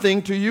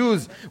something to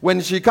use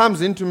when she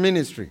comes into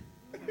ministry.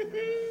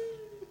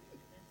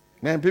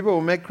 Man, people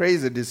will make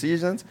crazy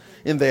decisions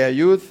in their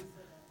youth.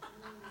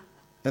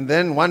 And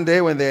then one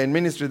day when they're in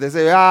ministry, they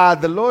say,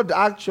 the Lord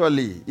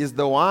actually is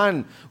the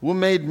one who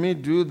made me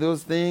do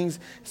those things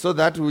so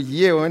that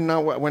when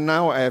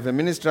now I have a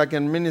ministry, I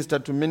can minister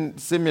to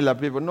similar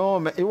people. No,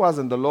 it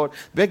wasn't the Lord.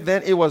 Back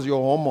then, it was your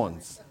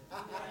hormones.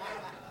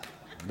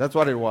 That's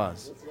what it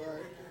was.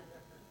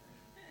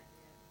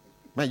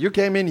 Man, you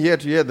came in here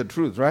to hear the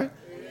truth, right?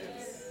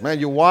 Yes. Man,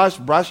 you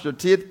washed, brushed your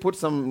teeth, put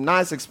some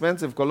nice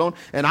expensive cologne,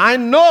 and I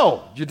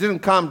know you didn't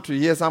come to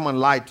hear someone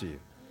lie to you.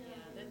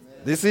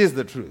 This is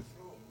the truth.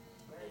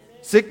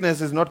 Sickness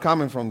is not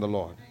coming from the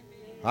Lord.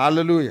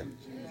 Hallelujah.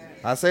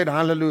 I said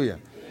hallelujah.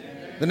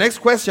 The next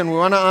question we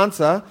want to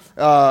answer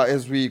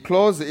as we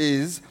close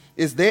is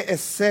there a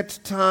set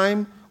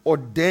time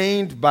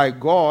ordained by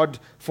God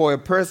for a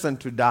person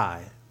to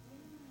die?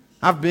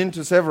 I've been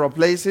to several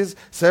places,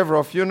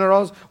 several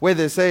funerals, where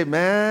they say,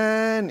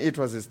 man, it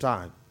was his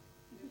time.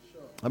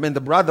 I mean,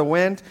 the brother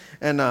went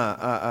and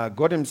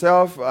got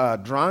himself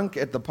drunk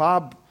at the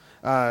pub,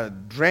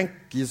 drank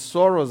his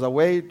sorrows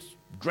away,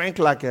 drank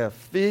like a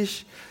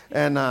fish,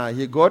 and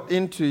he got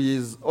into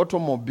his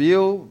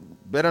automobile,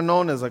 better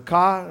known as a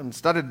car, and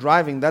started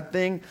driving that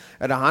thing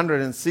at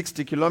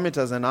 160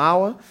 kilometers an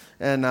hour,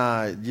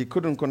 and he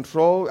couldn't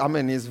control. I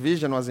mean, his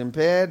vision was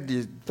impaired.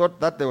 He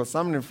thought that there was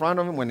something in front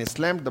of him. When he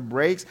slammed the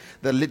brakes,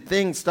 the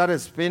thing started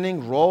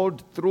spinning,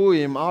 rolled through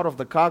him out of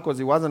the car because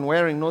he wasn't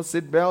wearing no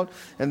seatbelt,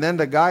 and then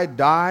the guy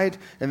died,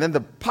 and then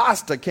the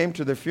pastor came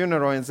to the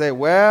funeral and said,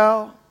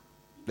 well,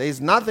 there is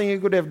nothing he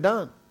could have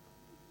done.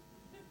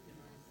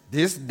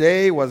 This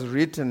day was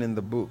written in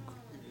the book.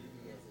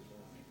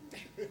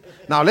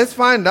 Now let's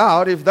find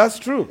out if that's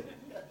true.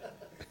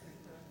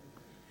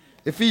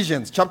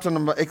 Ecclesiastes, chapter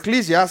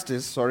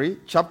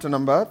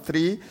number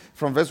 3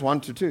 from verse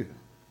 1 to 2.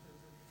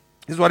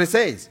 This is what it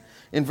says.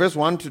 In verse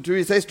 1 to 2,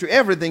 it says, to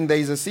everything there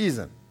is a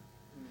season,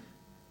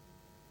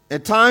 a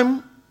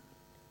time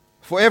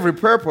for every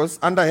purpose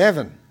under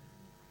heaven.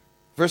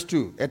 Verse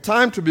 2, a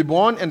time to be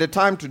born and a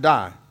time to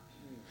die,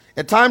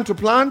 a time to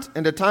plant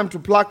and a time to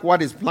pluck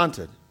what is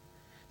planted.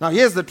 Now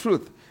here's the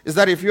truth, is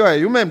that if you are a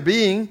human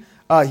being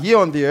here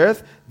on the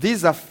earth,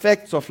 these are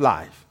facts of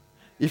life.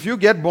 If you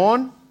get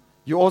born,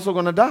 you're also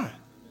going to die.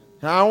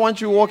 Now, I don't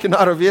want you walking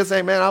out of here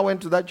saying, man, I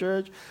went to that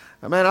church.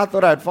 Man, I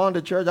thought I'd found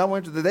a church. I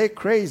went to they're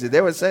crazy.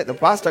 They were saying, the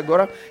pastor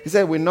got up, he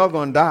said, we're not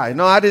going to die.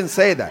 No, I didn't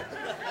say that.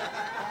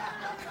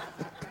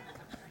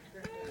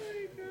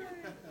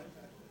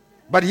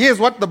 But here's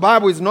what the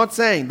Bible is not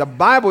saying. The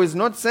Bible is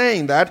not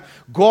saying that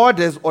God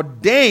has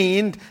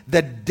ordained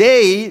the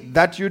day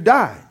that you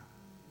die.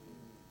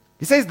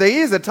 He says there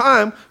is a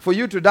time for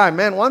you to die.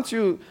 Man, once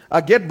you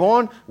get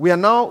born, we are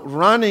now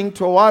running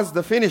towards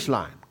the finish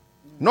line.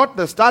 Not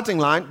the starting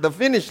line, the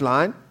finish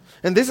line.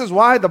 And this is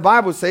why the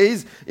Bible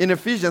says in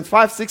Ephesians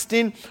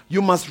 5:16,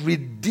 you must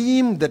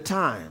redeem the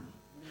time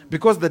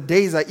because the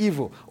days are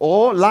evil.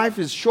 Or life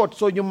is short,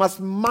 so you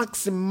must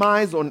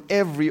maximize on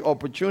every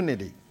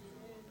opportunity.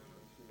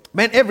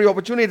 Man, every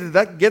opportunity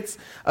that gets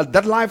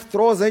that life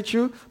throws at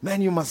you,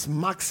 man, you must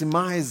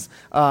maximize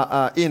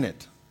in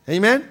it.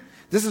 Amen?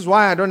 This is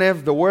why I don't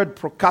have the word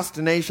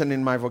procrastination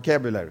in my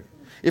vocabulary.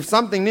 If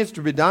something needs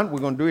to be done, we're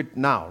going to do it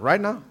now,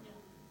 right now.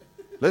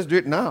 Let's do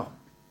it now.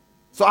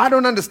 So I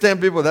don't understand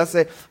people that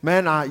say,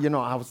 man, I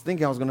was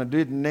thinking I was going to do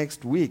it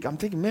next week. I'm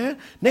thinking, man,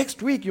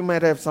 next week you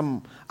might have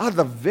some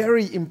other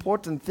very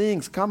important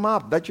things come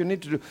up that you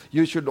need to do.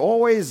 You should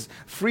always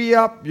free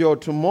up your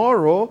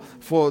tomorrow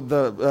for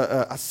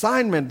the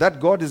assignment that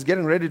God is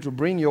getting ready to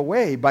bring your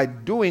way by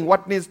doing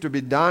what needs to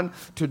be done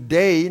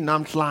today,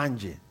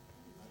 namhlanje.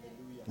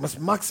 Must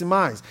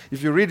maximize.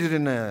 If you read it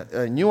in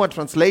a newer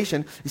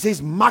translation, it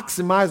says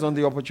maximize on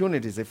the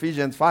opportunities.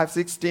 Ephesians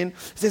 5:16 it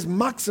says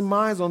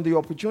maximize on the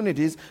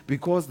opportunities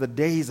because the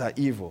days are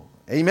evil.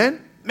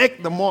 Amen?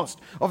 Make the most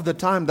of the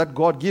time that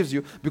God gives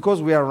you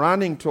because we are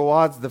running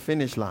towards the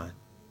finish line.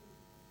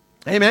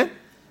 Amen?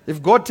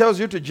 If God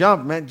tells you to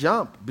jump, man,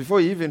 jump before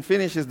he even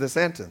finishes the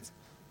sentence.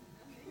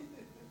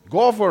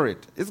 Go for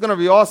it. It's going to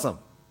be awesome.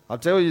 I'll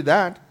tell you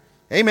that.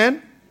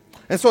 Amen?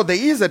 And so there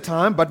is a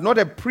time, but not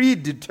a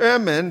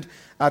predetermined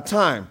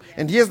time.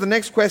 And here's the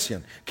next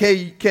question.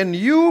 Can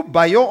you,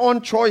 by your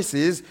own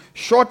choices,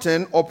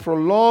 shorten or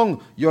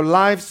prolong your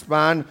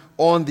lifespan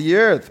on the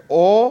earth?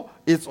 Or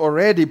it's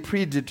already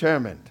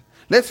predetermined?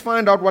 Let's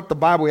find out what the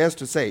Bible has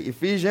to say.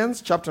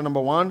 Ephesians chapter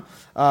number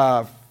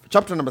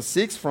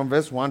 6 from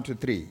verse 1 to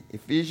 3.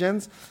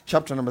 Ephesians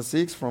chapter number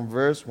 6 from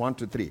verse 1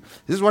 to 3.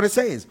 This is what it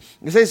says.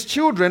 It says,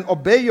 children,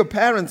 obey your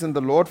parents in the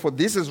Lord, for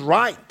this is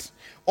right.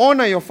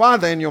 Honor your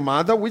father and your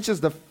mother, which is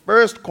the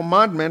first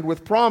commandment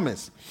with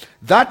promise,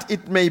 that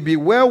it may be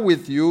well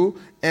with you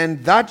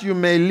and that you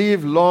may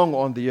live long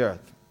on the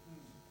earth.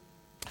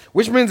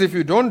 Which means if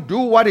you don't do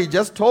what he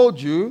just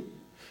told you,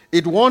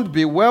 it won't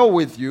be well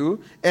with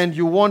you and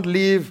you won't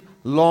live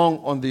long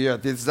on the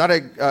earth. Is that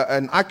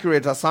an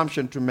accurate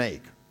assumption to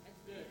make?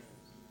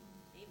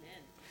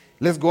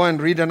 Let's go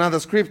and read another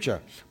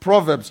scripture.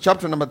 Proverbs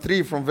chapter number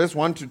 3 from verse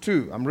 1 to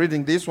 2. I'm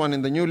reading this one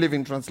in the New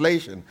Living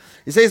Translation.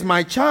 It says,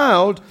 my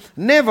child,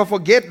 never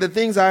forget the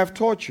things I have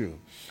taught you.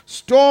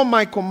 Store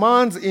my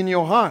commands in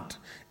your heart.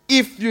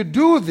 If you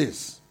do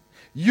this,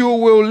 you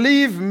will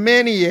live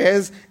many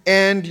years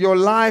and your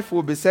life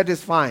will be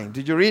satisfying.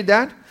 Did you read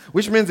that?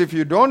 Which means if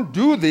you don't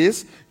do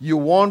this, you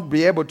won't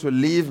be able to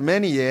live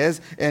many years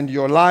and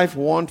your life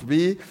won't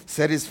be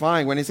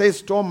satisfying. When he says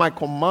store my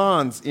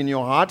commands in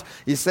your heart,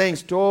 he's saying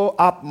store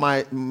up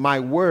my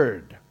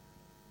word.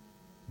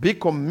 Be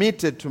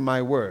committed to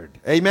my word.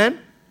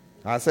 Amen?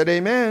 I said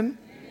amen.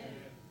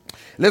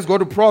 Let's go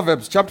to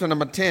Proverbs chapter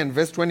number 10,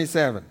 verse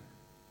 27.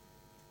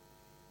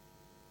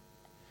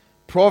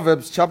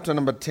 Proverbs chapter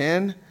number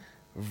 10,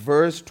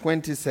 verse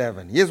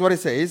 27. Here's what it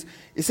says.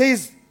 It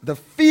says, the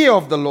fear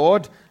of the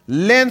Lord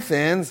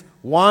lengthens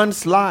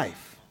one's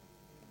life.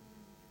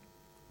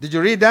 Did you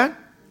read that?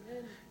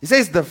 It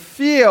says the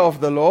fear of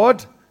the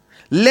Lord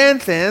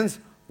lengthens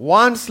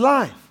one's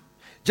life.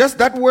 Just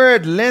that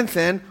word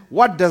lengthen,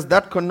 what does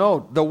that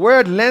connote? The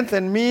word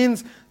lengthen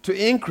means to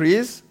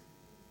increase.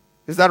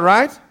 Is that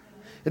right?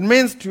 It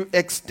means to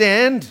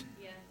extend.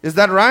 Is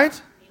that right?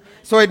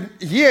 So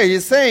here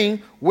he's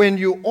saying when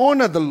you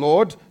honor the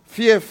Lord,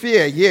 fear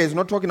here is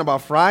not talking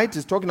about fright.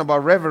 He's talking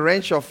about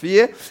reverential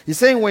fear. He's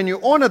saying when you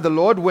honor the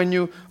Lord, when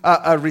you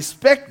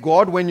respect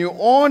God, when you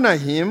honor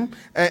him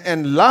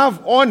and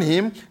love on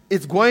him,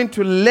 it's going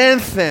to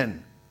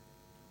lengthen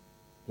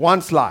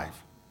one's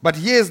life. But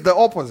here's the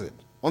opposite.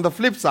 On the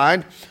flip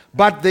side,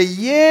 but the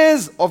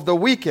years of the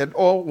wicked,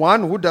 or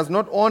one who does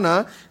not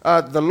honor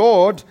the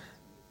Lord,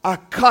 are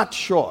cut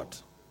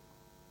short.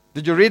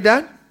 Did you read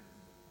that?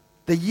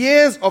 The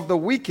years of the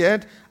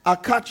wicked are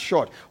cut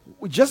short.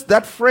 Just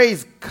that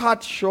phrase,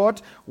 cut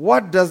short,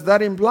 what does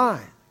that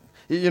imply?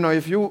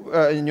 if you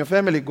in your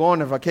family go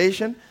on a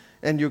vacation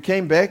and you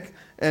came back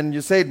and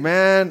you said,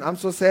 man, I'm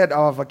so sad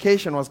our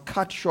vacation was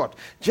cut short.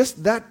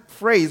 Just that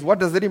phrase, what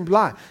does it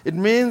imply? It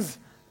means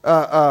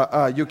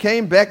you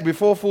came back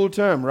before full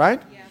term,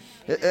 right? Yeah.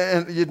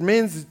 And it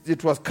means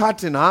it was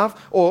cut in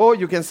half. Or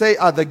you can say,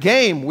 the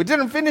game, we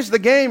didn't finish the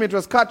game, it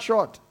was cut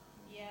short.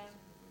 Yeah.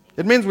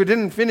 It means we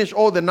didn't finish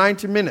all the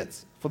 90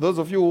 minutes. For those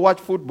of you who watch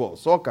football,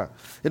 soccer,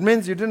 it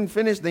means you didn't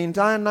finish the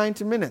entire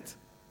 90 minutes.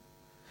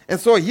 And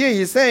so here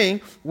he's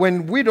saying,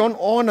 when we don't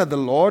honor the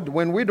Lord,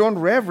 when we don't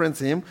reverence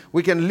him,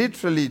 we can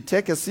literally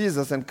take a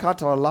scissors and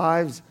cut our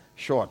lives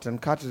short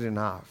and cut it in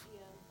half. Yeah.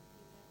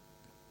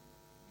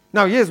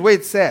 Now here's where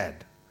it's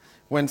sad.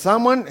 When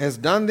someone has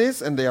done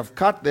this and they have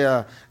cut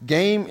their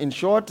game in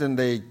short and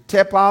they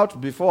tap out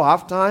before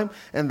halftime,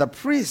 and the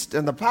priest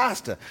and the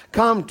pastor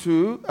come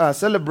to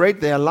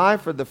celebrate their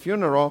life at the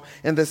funeral,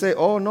 and they say,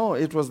 oh no,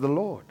 it was the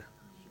Lord.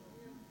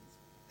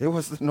 It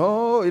was the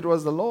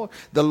Lord.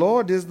 The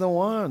Lord is the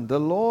one. The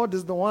Lord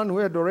is the one who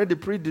had already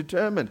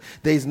predetermined.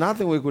 There is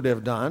nothing we could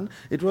have done.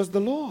 It was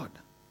the Lord.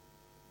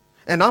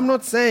 And I'm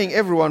not saying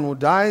everyone who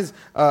dies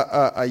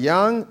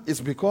young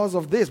is because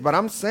of this, but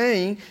I'm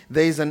saying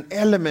there is an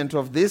element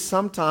of this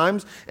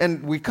sometimes,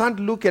 and we can't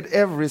look at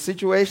every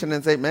situation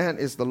and say, man,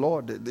 it's the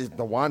Lord, it's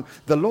the one.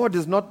 The Lord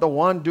is not the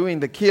one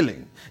doing the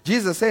killing.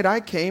 Jesus said,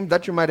 I came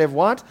that you might have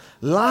what?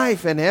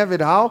 Life, and have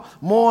it how?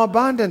 More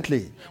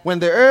abundantly. When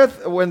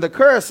the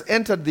curse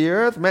entered the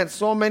earth, man,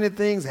 so many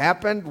things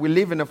happened. We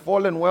live in a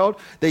fallen world.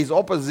 There is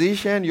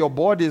opposition. Your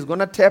body is going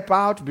to tap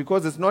out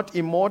because it's not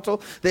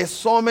immortal. There's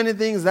so many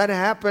things that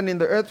happen in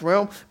the earth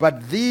realm,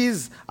 but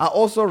these are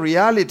also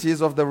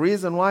realities of the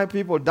reason why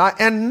people die,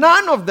 and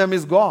none of them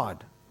is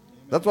God.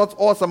 That's what's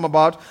awesome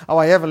about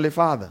our Heavenly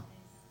Father.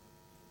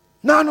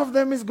 None of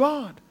them is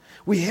God.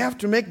 We have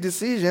to make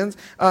decisions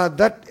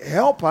that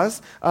help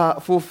us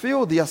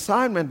fulfill the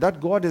assignment that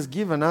God has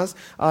given us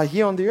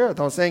here on the earth.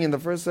 I was saying in the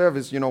first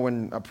service,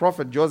 when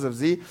Prophet Joseph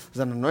Z is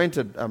an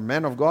anointed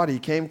man of God, he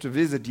came to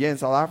visit here in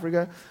South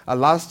Africa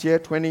last year,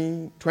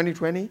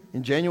 2020,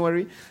 in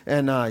January,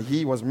 and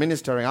he was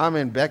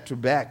ministering, back to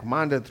back,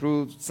 Monday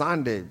through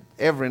Sunday.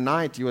 Every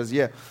night he was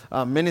here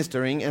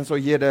ministering, and so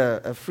he had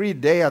a free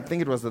day. I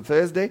think it was the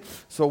Thursday.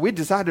 So we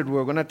decided we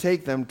were going to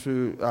take them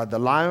to the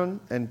Lion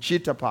and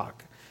Cheetah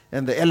Park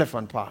and the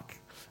Elephant Park.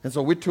 And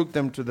so we took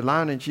them to the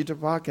Lion and Cheetah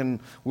Park, and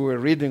we were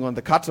reading on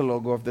the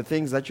catalog of the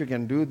things that you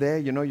can do there.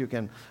 You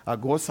can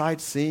go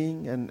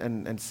sightseeing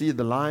and see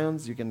the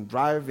lions. You can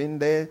drive in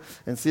there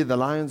and see the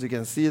lions. You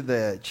can see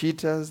the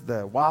cheetahs,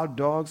 the wild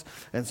dogs,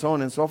 and so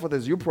on and so forth.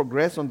 As you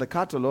progress on the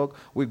catalog,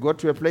 we got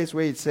to a place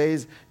where it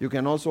says you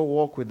can also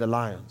walk with the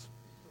lions.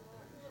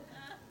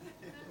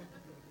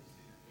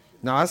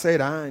 Now I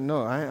said, I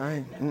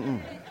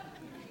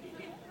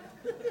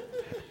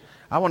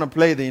want to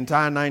play the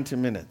entire 90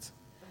 minutes.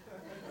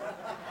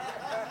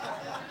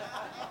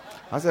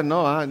 I said,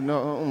 no.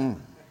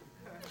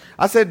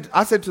 I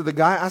said to the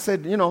guy,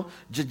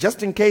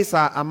 just in case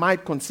I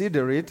might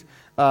consider it,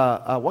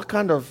 what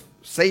kind of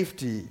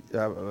safety,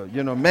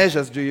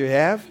 measures do you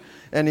have?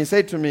 And he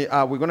said to me,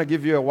 we're going to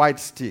give you a white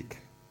stick.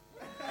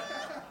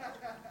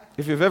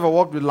 If you've ever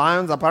walked with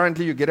lions,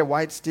 apparently you get a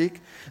white stick.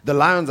 The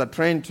lions are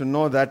trained to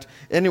know that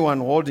anyone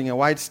holding a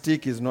white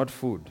stick is not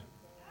food.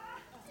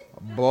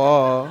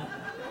 Boy.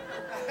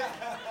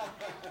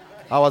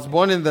 I was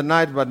born in the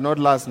night, but not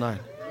last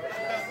night.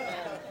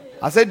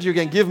 I said, you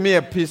can give me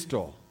a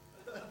pistol.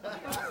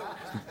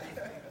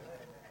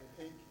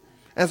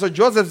 And so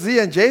Joseph Z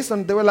and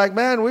Jason, they were like,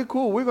 man, we're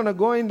cool. We're going to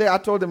go in there. I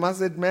told them, I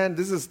said, man,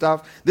 this is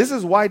stuff. This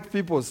is white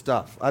people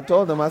stuff. I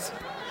told them, I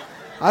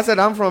said,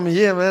 I'm from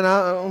here, man.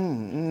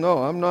 No,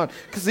 I'm not.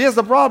 Because here's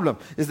the problem,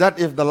 is that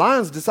if the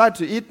lions decide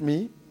to eat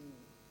me,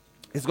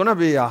 it's going to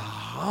be a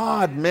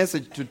hard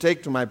message to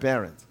take to my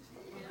parents.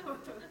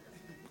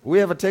 We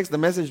ever text the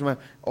message to my,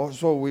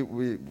 so he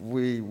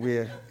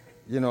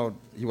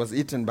was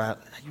eaten by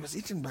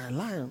a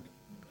lion.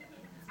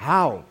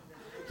 How?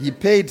 He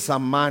paid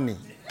some money.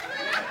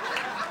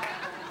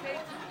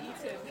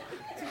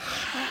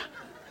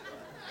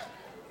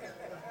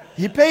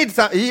 He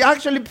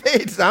actually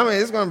paid some.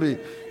 It's going to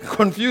be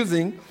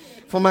confusing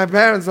for my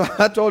parents. So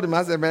I told him,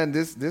 I said, man,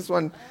 this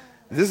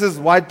is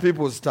white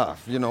people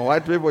stuff.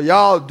 White people,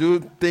 y'all do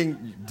things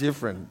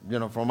different,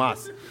 from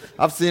us.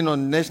 I've seen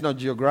on National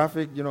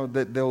Geographic, they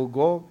will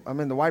go.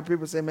 The white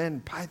people say,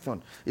 man,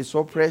 python is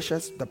so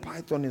precious. The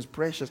python is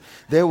precious.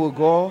 They will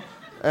go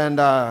and,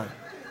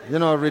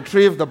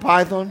 retrieve the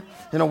python.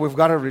 We've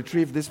got to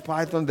retrieve this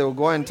python. They will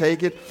go and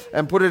take it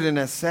and put it in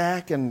a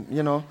sack and,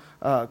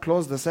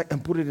 close the sack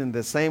and put it in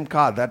the same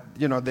car that,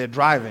 they're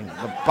driving.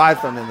 The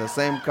python in the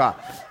same car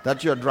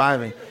that you're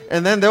driving.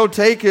 And then they'll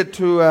take it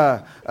to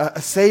a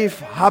safe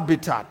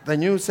habitat, the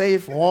new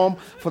safe home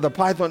for the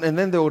python, and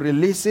then they'll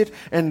release it,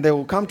 and they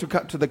will come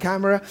to the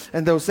camera,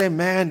 and they'll say,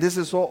 man, this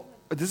is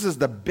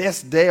the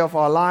best day of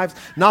our lives.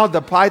 Now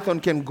the python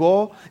can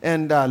go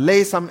and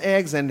lay some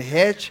eggs and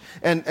hatch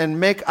and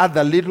make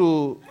other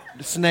little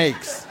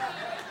snakes.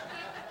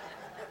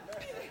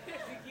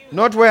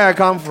 Not where I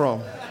come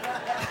from.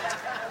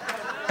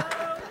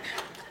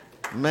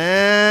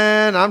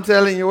 Man, I'm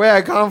telling you where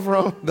I come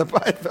from, the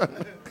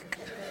python.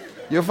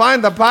 You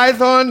find the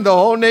python, the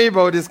whole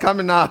neighborhood is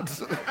coming out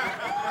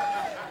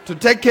to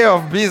take care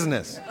of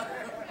business.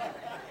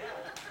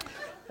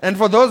 And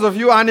for those of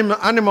you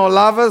animal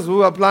lovers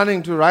who are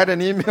planning to write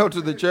an email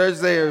to the church,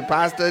 say,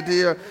 Pastor,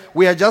 here,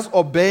 we are just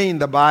obeying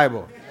the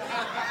Bible.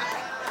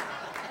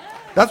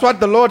 That's what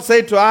the Lord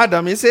said to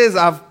Adam. He says,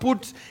 I've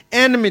put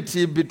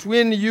enmity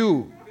between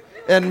you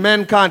and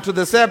mankind, to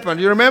the serpent.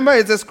 You remember,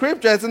 it's a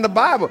scripture, it's in the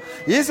Bible.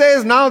 He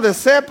says now the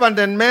serpent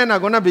and man are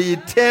going to be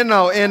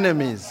eternal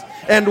enemies.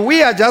 And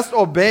we are just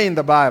obeying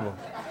the Bible.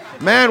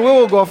 Man, we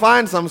will go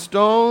find some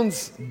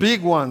stones,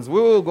 big ones. We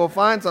will go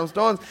find some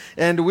stones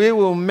and we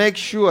will make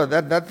sure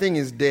that that thing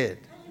is dead.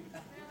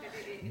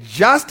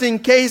 Just in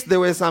case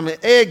there were some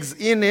eggs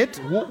in it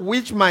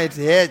which might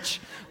hatch,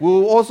 we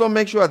will also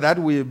make sure that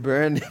we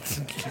burn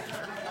it.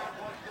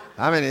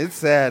 I mean, it's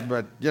sad,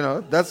 but,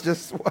 that's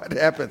just what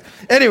happens.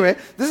 Anyway,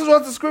 this is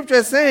what the scripture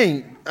is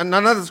saying. And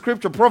another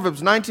scripture,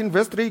 Proverbs 19,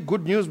 verse 3,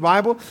 Good News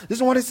Bible. This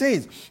is what it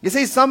says. It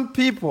says some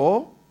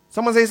people,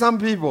 someone say some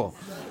people.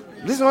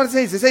 This is what it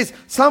says. It says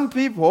some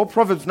people,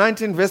 Proverbs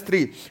 19, verse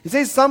 3. It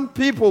says some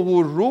people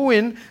will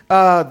ruin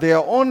their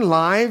own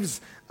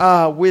lives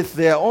with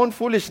their own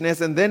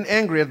foolishness and then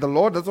angry at the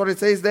Lord. That's what it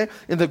says there.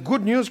 In the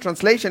Good News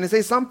translation, it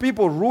says some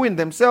people ruin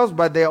themselves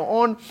by their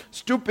own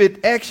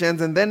stupid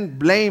actions and then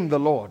blame the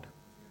Lord.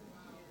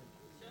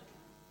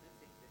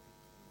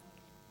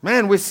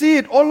 Man, we see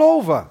it all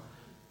over.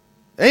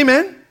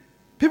 Amen.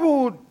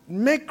 People would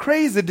make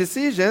crazy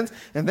decisions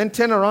and then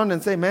turn around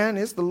and say, man,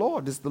 it's the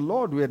Lord. It's the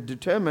Lord. We are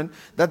determined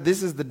that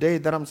this is the day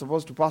that I'm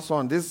supposed to pass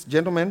on. This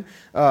gentleman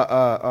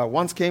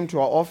once came to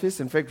our office.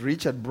 In fact,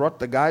 Richard brought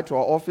the guy to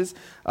our office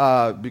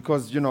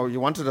because, he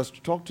wanted us to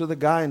talk to the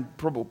guy and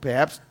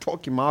perhaps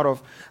talk him out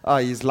of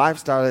his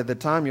lifestyle. At the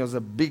time, he was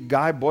a big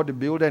guy,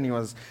 bodybuilder, and he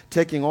was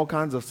taking all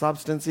kinds of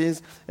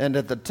substances. And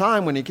at the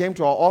time, when he came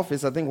to our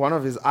office, I think one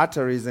of his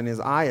arteries in his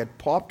eye had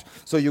popped,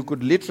 so you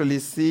could literally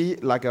see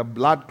like a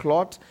blood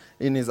clot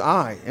in his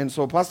eye. And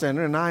so Pastor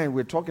Henry and I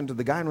were talking to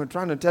the guy and we're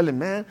trying to tell him,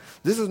 man,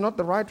 this is not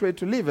the right way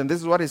to live. And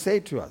this is what he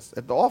said to us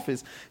at the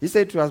office. He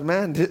said to us,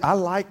 man, I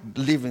like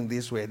living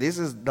this way. This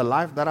is the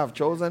life that I've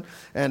chosen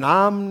and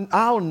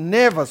I'll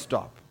never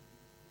stop.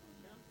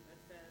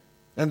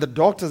 And the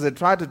doctors had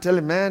tried to tell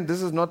him, man,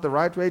 this is not the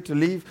right way to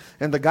live.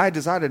 And the guy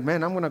decided,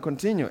 man, I'm going to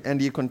continue. And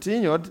he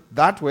continued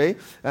that way.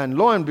 And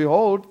lo and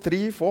behold,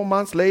 3-4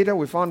 months later,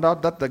 we found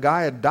out that the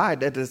guy had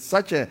died at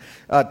such a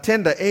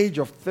tender age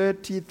of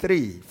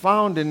 33.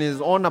 Found in his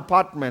own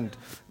apartment.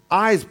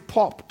 Eyes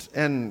popped.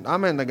 And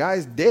the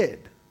guy's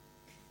dead.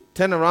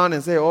 Turn around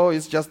and say, oh,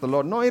 it's just the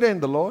Lord. No, it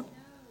ain't the Lord.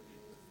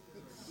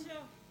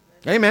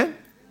 Amen.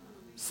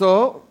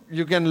 So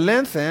you can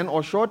lengthen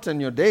or shorten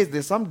your days.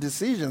 There's some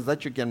decisions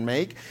that you can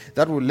make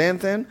that will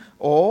lengthen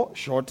or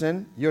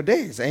shorten your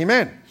days.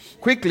 Amen.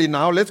 Quickly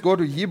now, let's go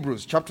to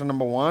Hebrews chapter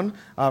number 1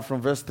 from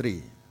verse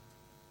 3.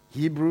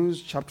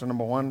 Hebrews chapter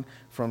number 1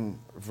 from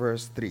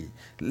verse 3.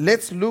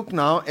 Let's look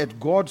now at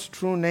God's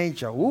true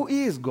nature. Who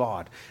is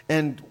God?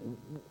 And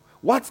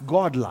what's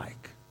God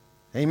like?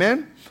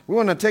 Amen. We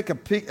want to take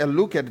a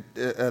look at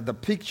the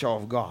picture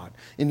of God.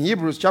 In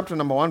Hebrews chapter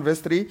number 1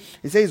 verse 3,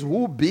 it says,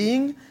 who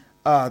being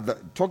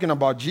talking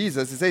about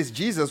Jesus, it says,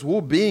 Jesus,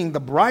 who being the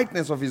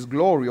brightness of his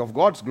glory, of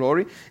God's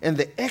glory, and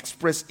the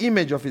express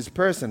image of his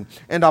person,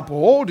 and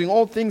upholding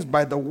all things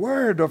by the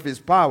word of his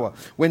power,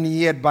 when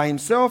he had by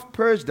himself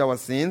purged our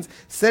sins,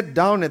 sat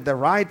down at the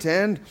right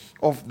hand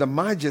of the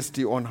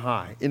majesty on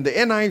high. In the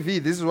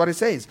NIV, this is what it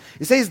says.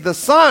 It says, the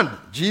Son,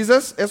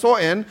 Jesus,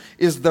 S-O-N,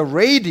 is the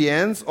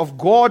radiance of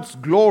God's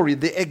glory,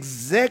 the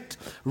exact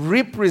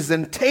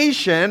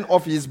representation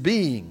of his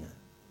being.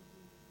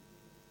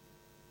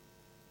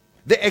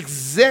 The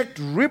exact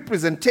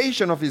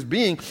representation of his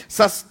being,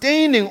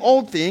 sustaining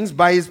all things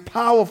by his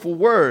powerful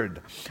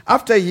word.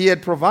 After he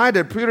had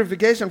provided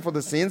purification for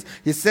the sins,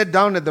 he sat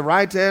down at the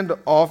right hand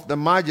of the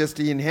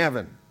majesty in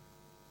heaven.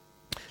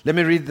 Let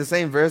me read the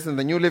same verse in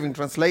the New Living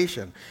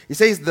Translation. It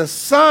says, the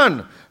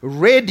Son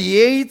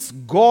radiates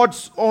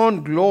God's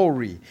own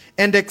glory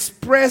and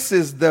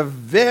expresses the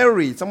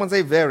very, someone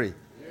say very.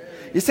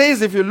 He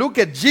says if you look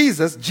at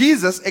Jesus,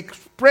 Jesus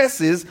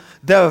expresses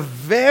the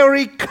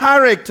very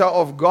character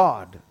of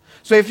God.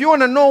 So if you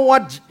want to know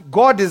what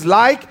God is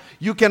like,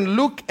 you can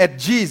look at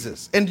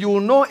Jesus and you will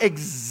know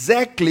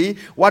exactly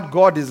what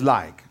God is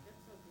like.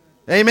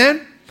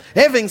 Amen?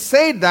 Having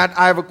said that,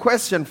 I have a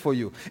question for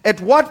you.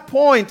 At what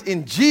point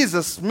in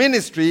Jesus'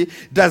 ministry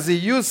does he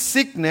use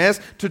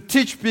sickness to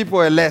teach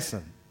people a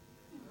lesson?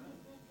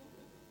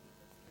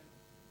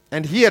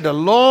 And he had a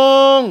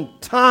long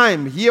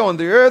time here on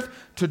the earth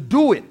to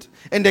do it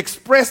and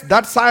express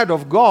that side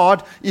of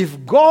God.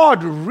 If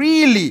God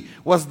really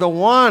was the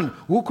one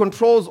who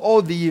controls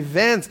all the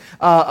events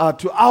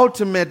to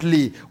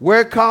ultimately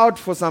work out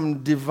for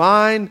some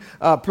divine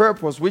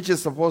purpose which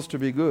is supposed to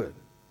be good.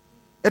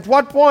 At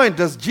what point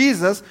does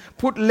Jesus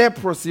put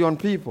leprosy on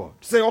people?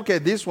 Say, okay,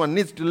 this one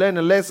needs to learn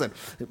a lesson.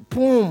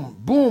 Boom,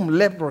 boom,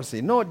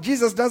 leprosy. No,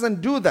 Jesus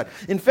doesn't do that.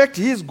 In fact,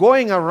 he's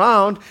going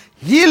around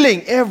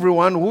healing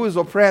everyone who is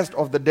oppressed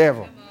of the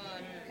devil.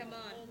 Come on.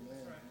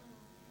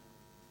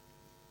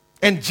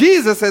 And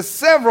Jesus has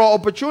several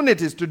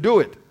opportunities to do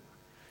it.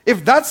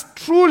 If that's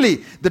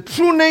truly the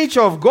true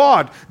nature of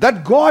God,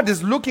 that God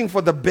is looking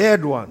for the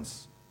bad ones.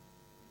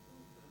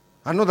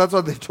 I know that's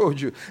what they told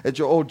you at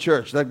your old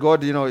church, that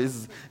God,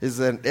 is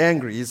an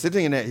angry. He's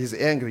sitting in there, he's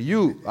angry.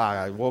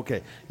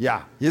 Okay,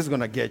 yeah, he's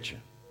going to get you.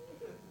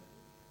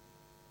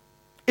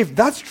 If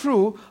that's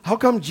true, how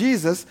come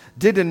Jesus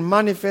didn't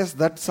manifest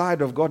that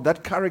side of God,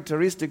 that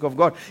characteristic of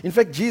God? In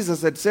fact,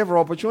 Jesus had several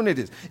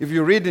opportunities. If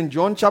you read in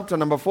John chapter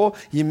number 4,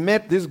 he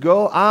met this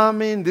girl.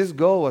 This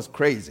girl was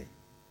crazy.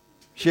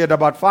 She had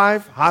about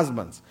 5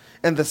 husbands.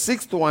 And the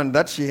 6th one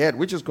that she had,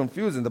 which is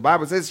confusing, the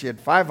Bible says she had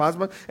 5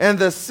 husbands, and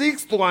the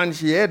 6th one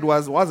she had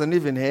wasn't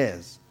even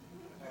hers.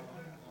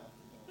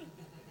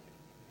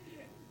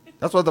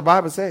 That's what the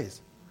Bible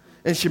says.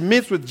 And she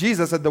meets with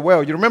Jesus at the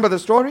well. You remember the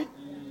story?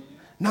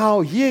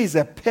 Now, here is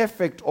a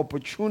perfect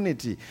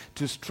opportunity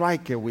to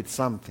strike her with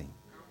something.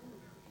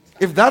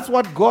 If that's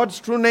what God's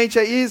true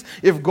nature is,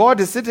 if God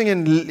is sitting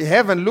in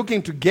heaven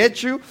looking to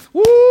get you,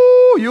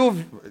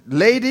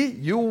 lady,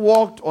 you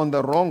walked on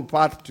the wrong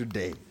path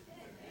today.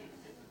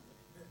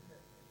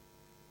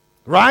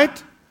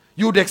 Right?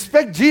 You'd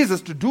expect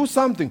Jesus to do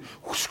something.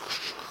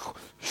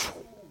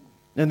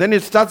 And then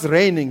it starts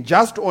raining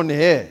just on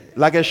her,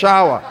 like a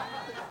shower.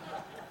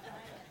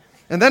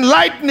 And then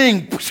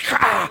lightning.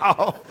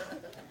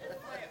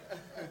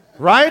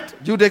 Right?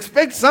 You'd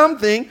expect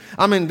something.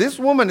 This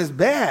woman is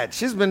bad.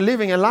 She's been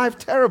living a life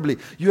terribly.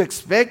 You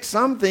expect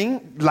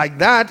something like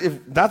that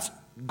if that's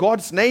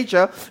God's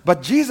nature.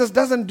 But Jesus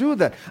doesn't do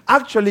that.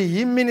 Actually,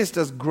 he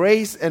ministers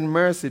grace and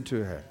mercy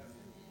to her.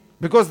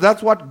 Because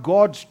that's what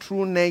God's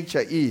true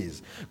nature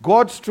is.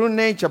 God's true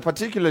nature,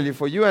 particularly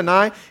for you and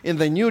I, in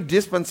the new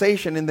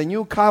dispensation, in the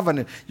new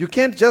covenant. You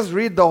can't just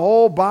read the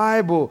whole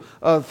Bible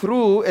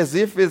through as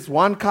if it's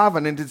one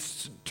covenant.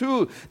 It's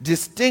 2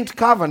 distinct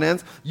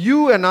covenants.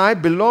 You and I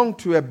belong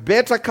to a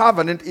better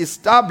covenant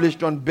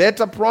established on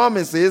better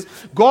promises.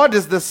 God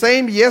is the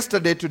same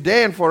yesterday,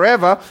 today, and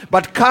forever,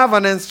 but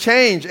covenants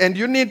change. And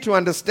you need to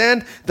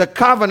understand the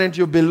covenant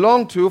you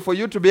belong to for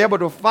you to be able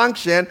to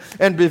function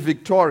and be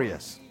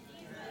victorious.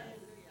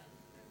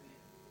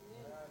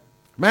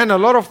 Man, a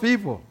lot of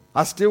people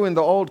are still in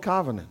the old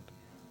covenant.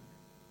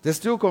 They're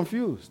still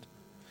confused.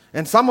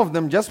 And some of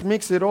them just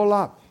mix it all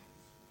up.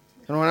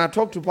 And when I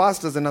talk to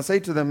pastors and I say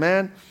to them,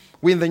 man,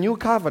 we're in the new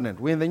covenant.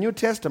 We're in the New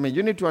Testament.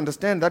 You need to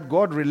understand that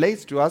God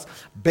relates to us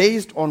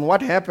based on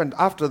what happened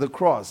after the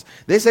cross.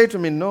 They say to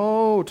me,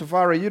 no,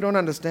 Tafari, you don't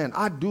understand.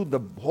 I do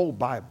the whole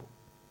Bible.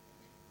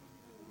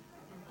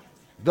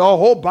 The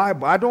whole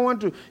Bible. I don't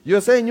want to.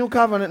 You're saying new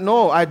covenant.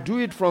 No, I do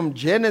it from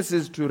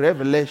Genesis to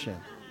Revelation.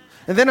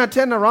 And then I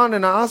turn around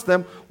and I ask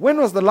them,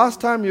 when was the last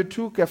time you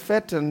took a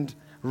fattened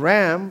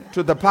ram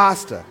to the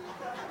pastor?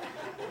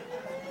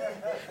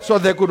 So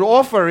they could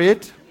offer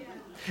it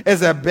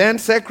as a burnt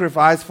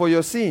sacrifice for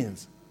your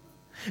sins.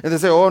 And they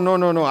say, oh,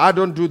 no, I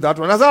don't do that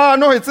one. I say, oh,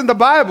 no, it's in the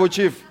Bible,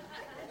 chief.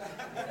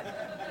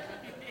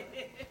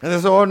 And they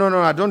say, oh, no,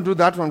 I don't do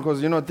that one because,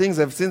 things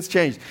have since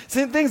changed.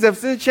 Things have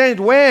since changed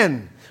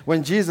when?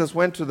 When Jesus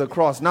went to the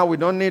cross. Now we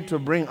don't need to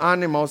bring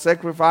animal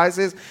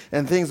sacrifices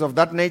and things of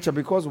that nature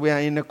because we are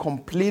in a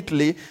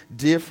completely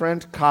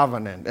different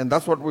covenant. And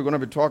that's what we're going to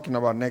be talking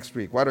about next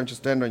week. Why don't you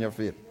stand on your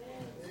feet?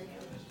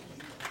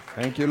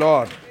 Thank you,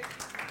 Lord.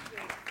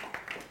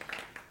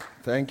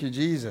 Thank you,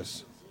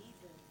 Jesus.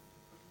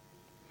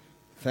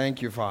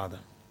 Thank you, Father.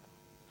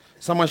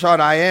 Someone shout,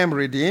 I am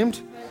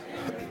redeemed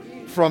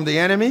from the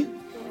enemy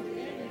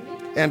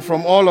and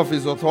from all of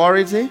his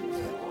authority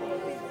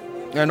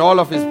and all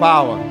of his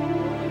power.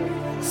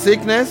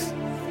 Sickness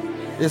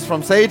is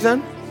from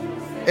Satan,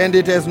 and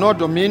it has no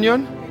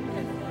dominion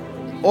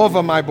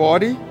over my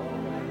body,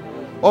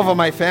 over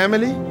my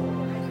family.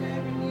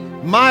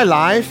 My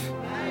life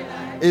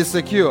is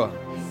secure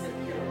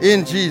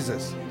in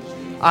Jesus.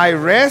 I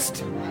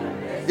rest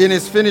in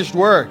his finished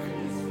work.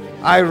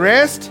 I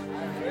rest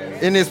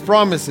in his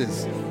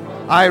promises.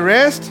 I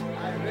rest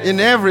in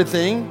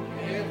everything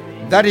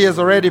that he has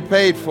already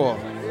paid for.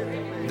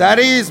 That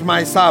is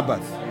my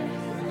Sabbath.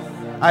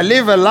 I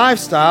live a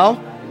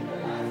lifestyle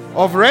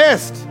of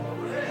rest.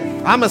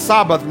 I'm a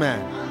Sabbath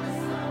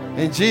man.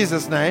 In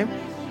Jesus' name,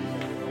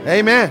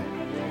 amen.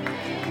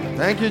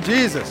 Thank you,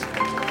 Jesus.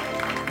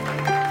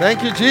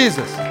 Thank you,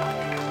 Jesus.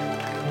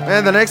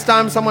 Man, the next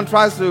time someone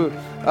tries to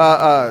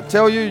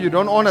tell you you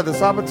don't honor the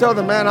Sabbath, tell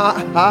them, man,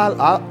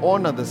 I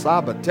honor the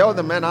Sabbath. Tell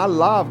them, man, I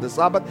love the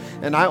Sabbath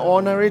and I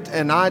honor it,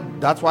 and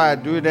that's why I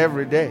do it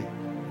every day.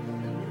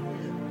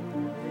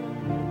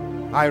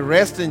 I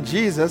rest in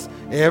Jesus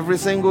every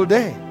single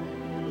day.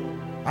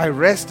 I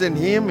rest in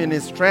him, in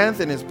his strength,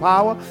 in his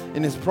power,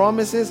 in his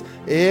promises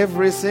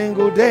every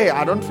single day.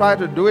 I don't try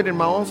to do it in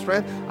my own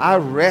strength. I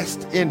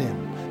rest in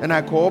him. and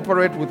I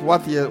cooperate with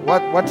what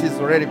He's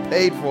already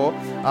paid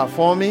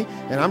for me.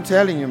 And I'm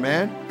telling you,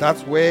 man,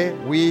 that's where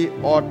we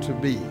ought to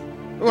be.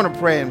 We want to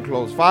pray and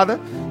close. Father,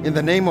 in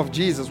the name of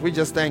Jesus, we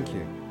just thank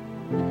you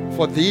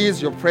for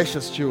these, your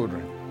precious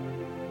children.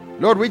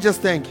 Lord, we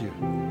just thank you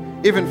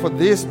even for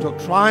this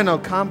doctrinal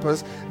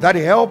campus that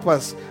help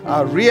us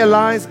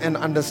realize and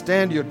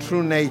understand your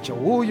true nature,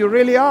 who you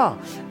really are.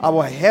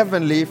 Our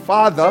Heavenly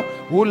Father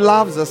who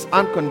loves us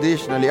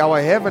unconditionally. Our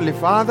Heavenly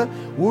Father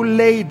who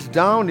laid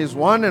down His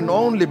one and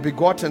only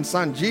begotten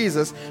Son,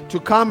 Jesus, to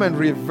come and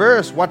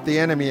reverse what the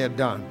enemy had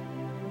done.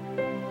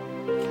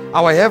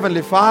 Our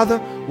Heavenly Father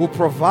who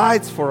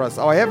provides for us.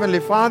 Our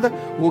Heavenly Father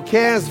who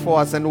cares for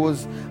us and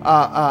who's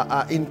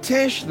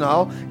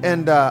intentional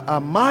and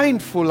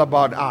mindful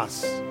about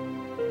us.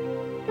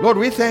 Lord,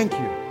 we thank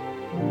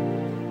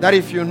you that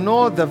if you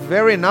know the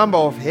very number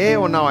of hair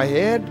on our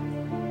head,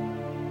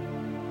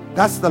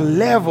 that's the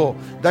level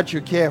that you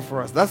care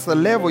for us. That's the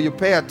level you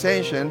pay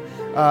attention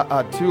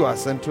to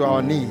us and to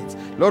our needs.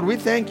 Lord, we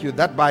thank you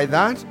that by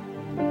that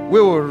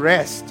we will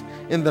rest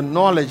in the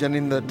knowledge and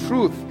in the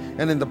truth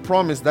and in the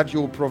promise that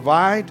you will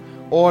provide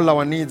all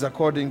our needs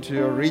according to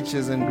your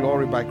riches and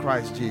glory by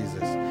Christ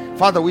Jesus.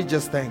 Father, we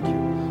just thank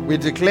you. We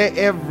declare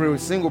every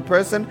single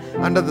person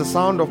under the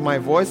sound of my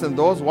voice and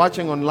those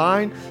watching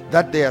online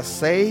that they are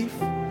safe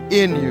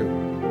in you.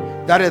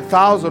 That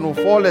 1,000 will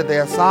fall at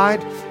their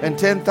side and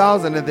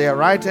 10,000 at their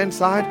right hand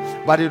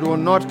side, but it will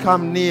not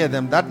come near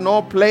them. That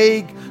no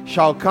plague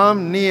shall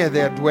come near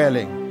their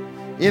dwelling.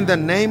 In the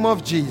name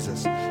of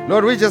Jesus.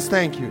 Lord, we just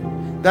thank you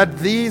that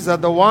these are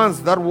the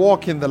ones that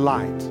walk in the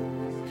light.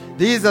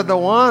 These are the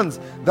ones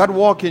that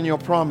walk in your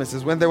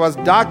promises. When there was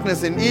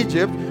darkness in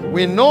Egypt,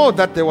 we know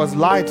that there was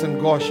light in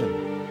Goshen.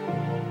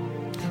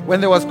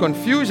 When there was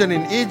confusion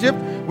in Egypt,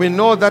 we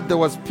know that there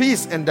was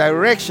peace and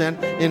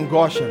direction in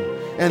Goshen.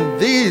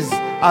 And these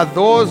are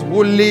those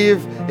who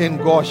live in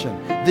Goshen.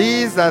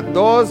 These are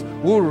those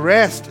who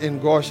rest in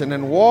Goshen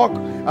and walk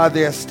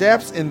their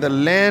steps in the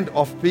land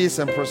of peace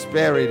and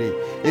prosperity.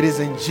 It is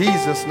in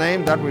Jesus'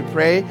 name that we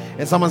pray.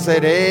 And someone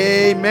said,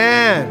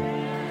 amen.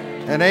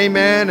 And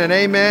amen, and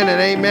amen,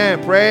 and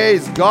amen.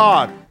 Praise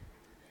God.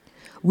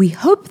 We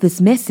hope this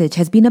message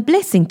has been a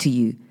blessing to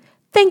you.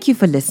 Thank you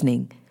for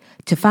listening.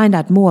 To find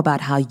out more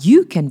about how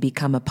you can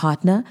become a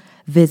partner,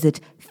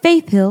 visit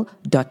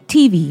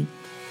faithhill.tv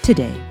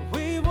today.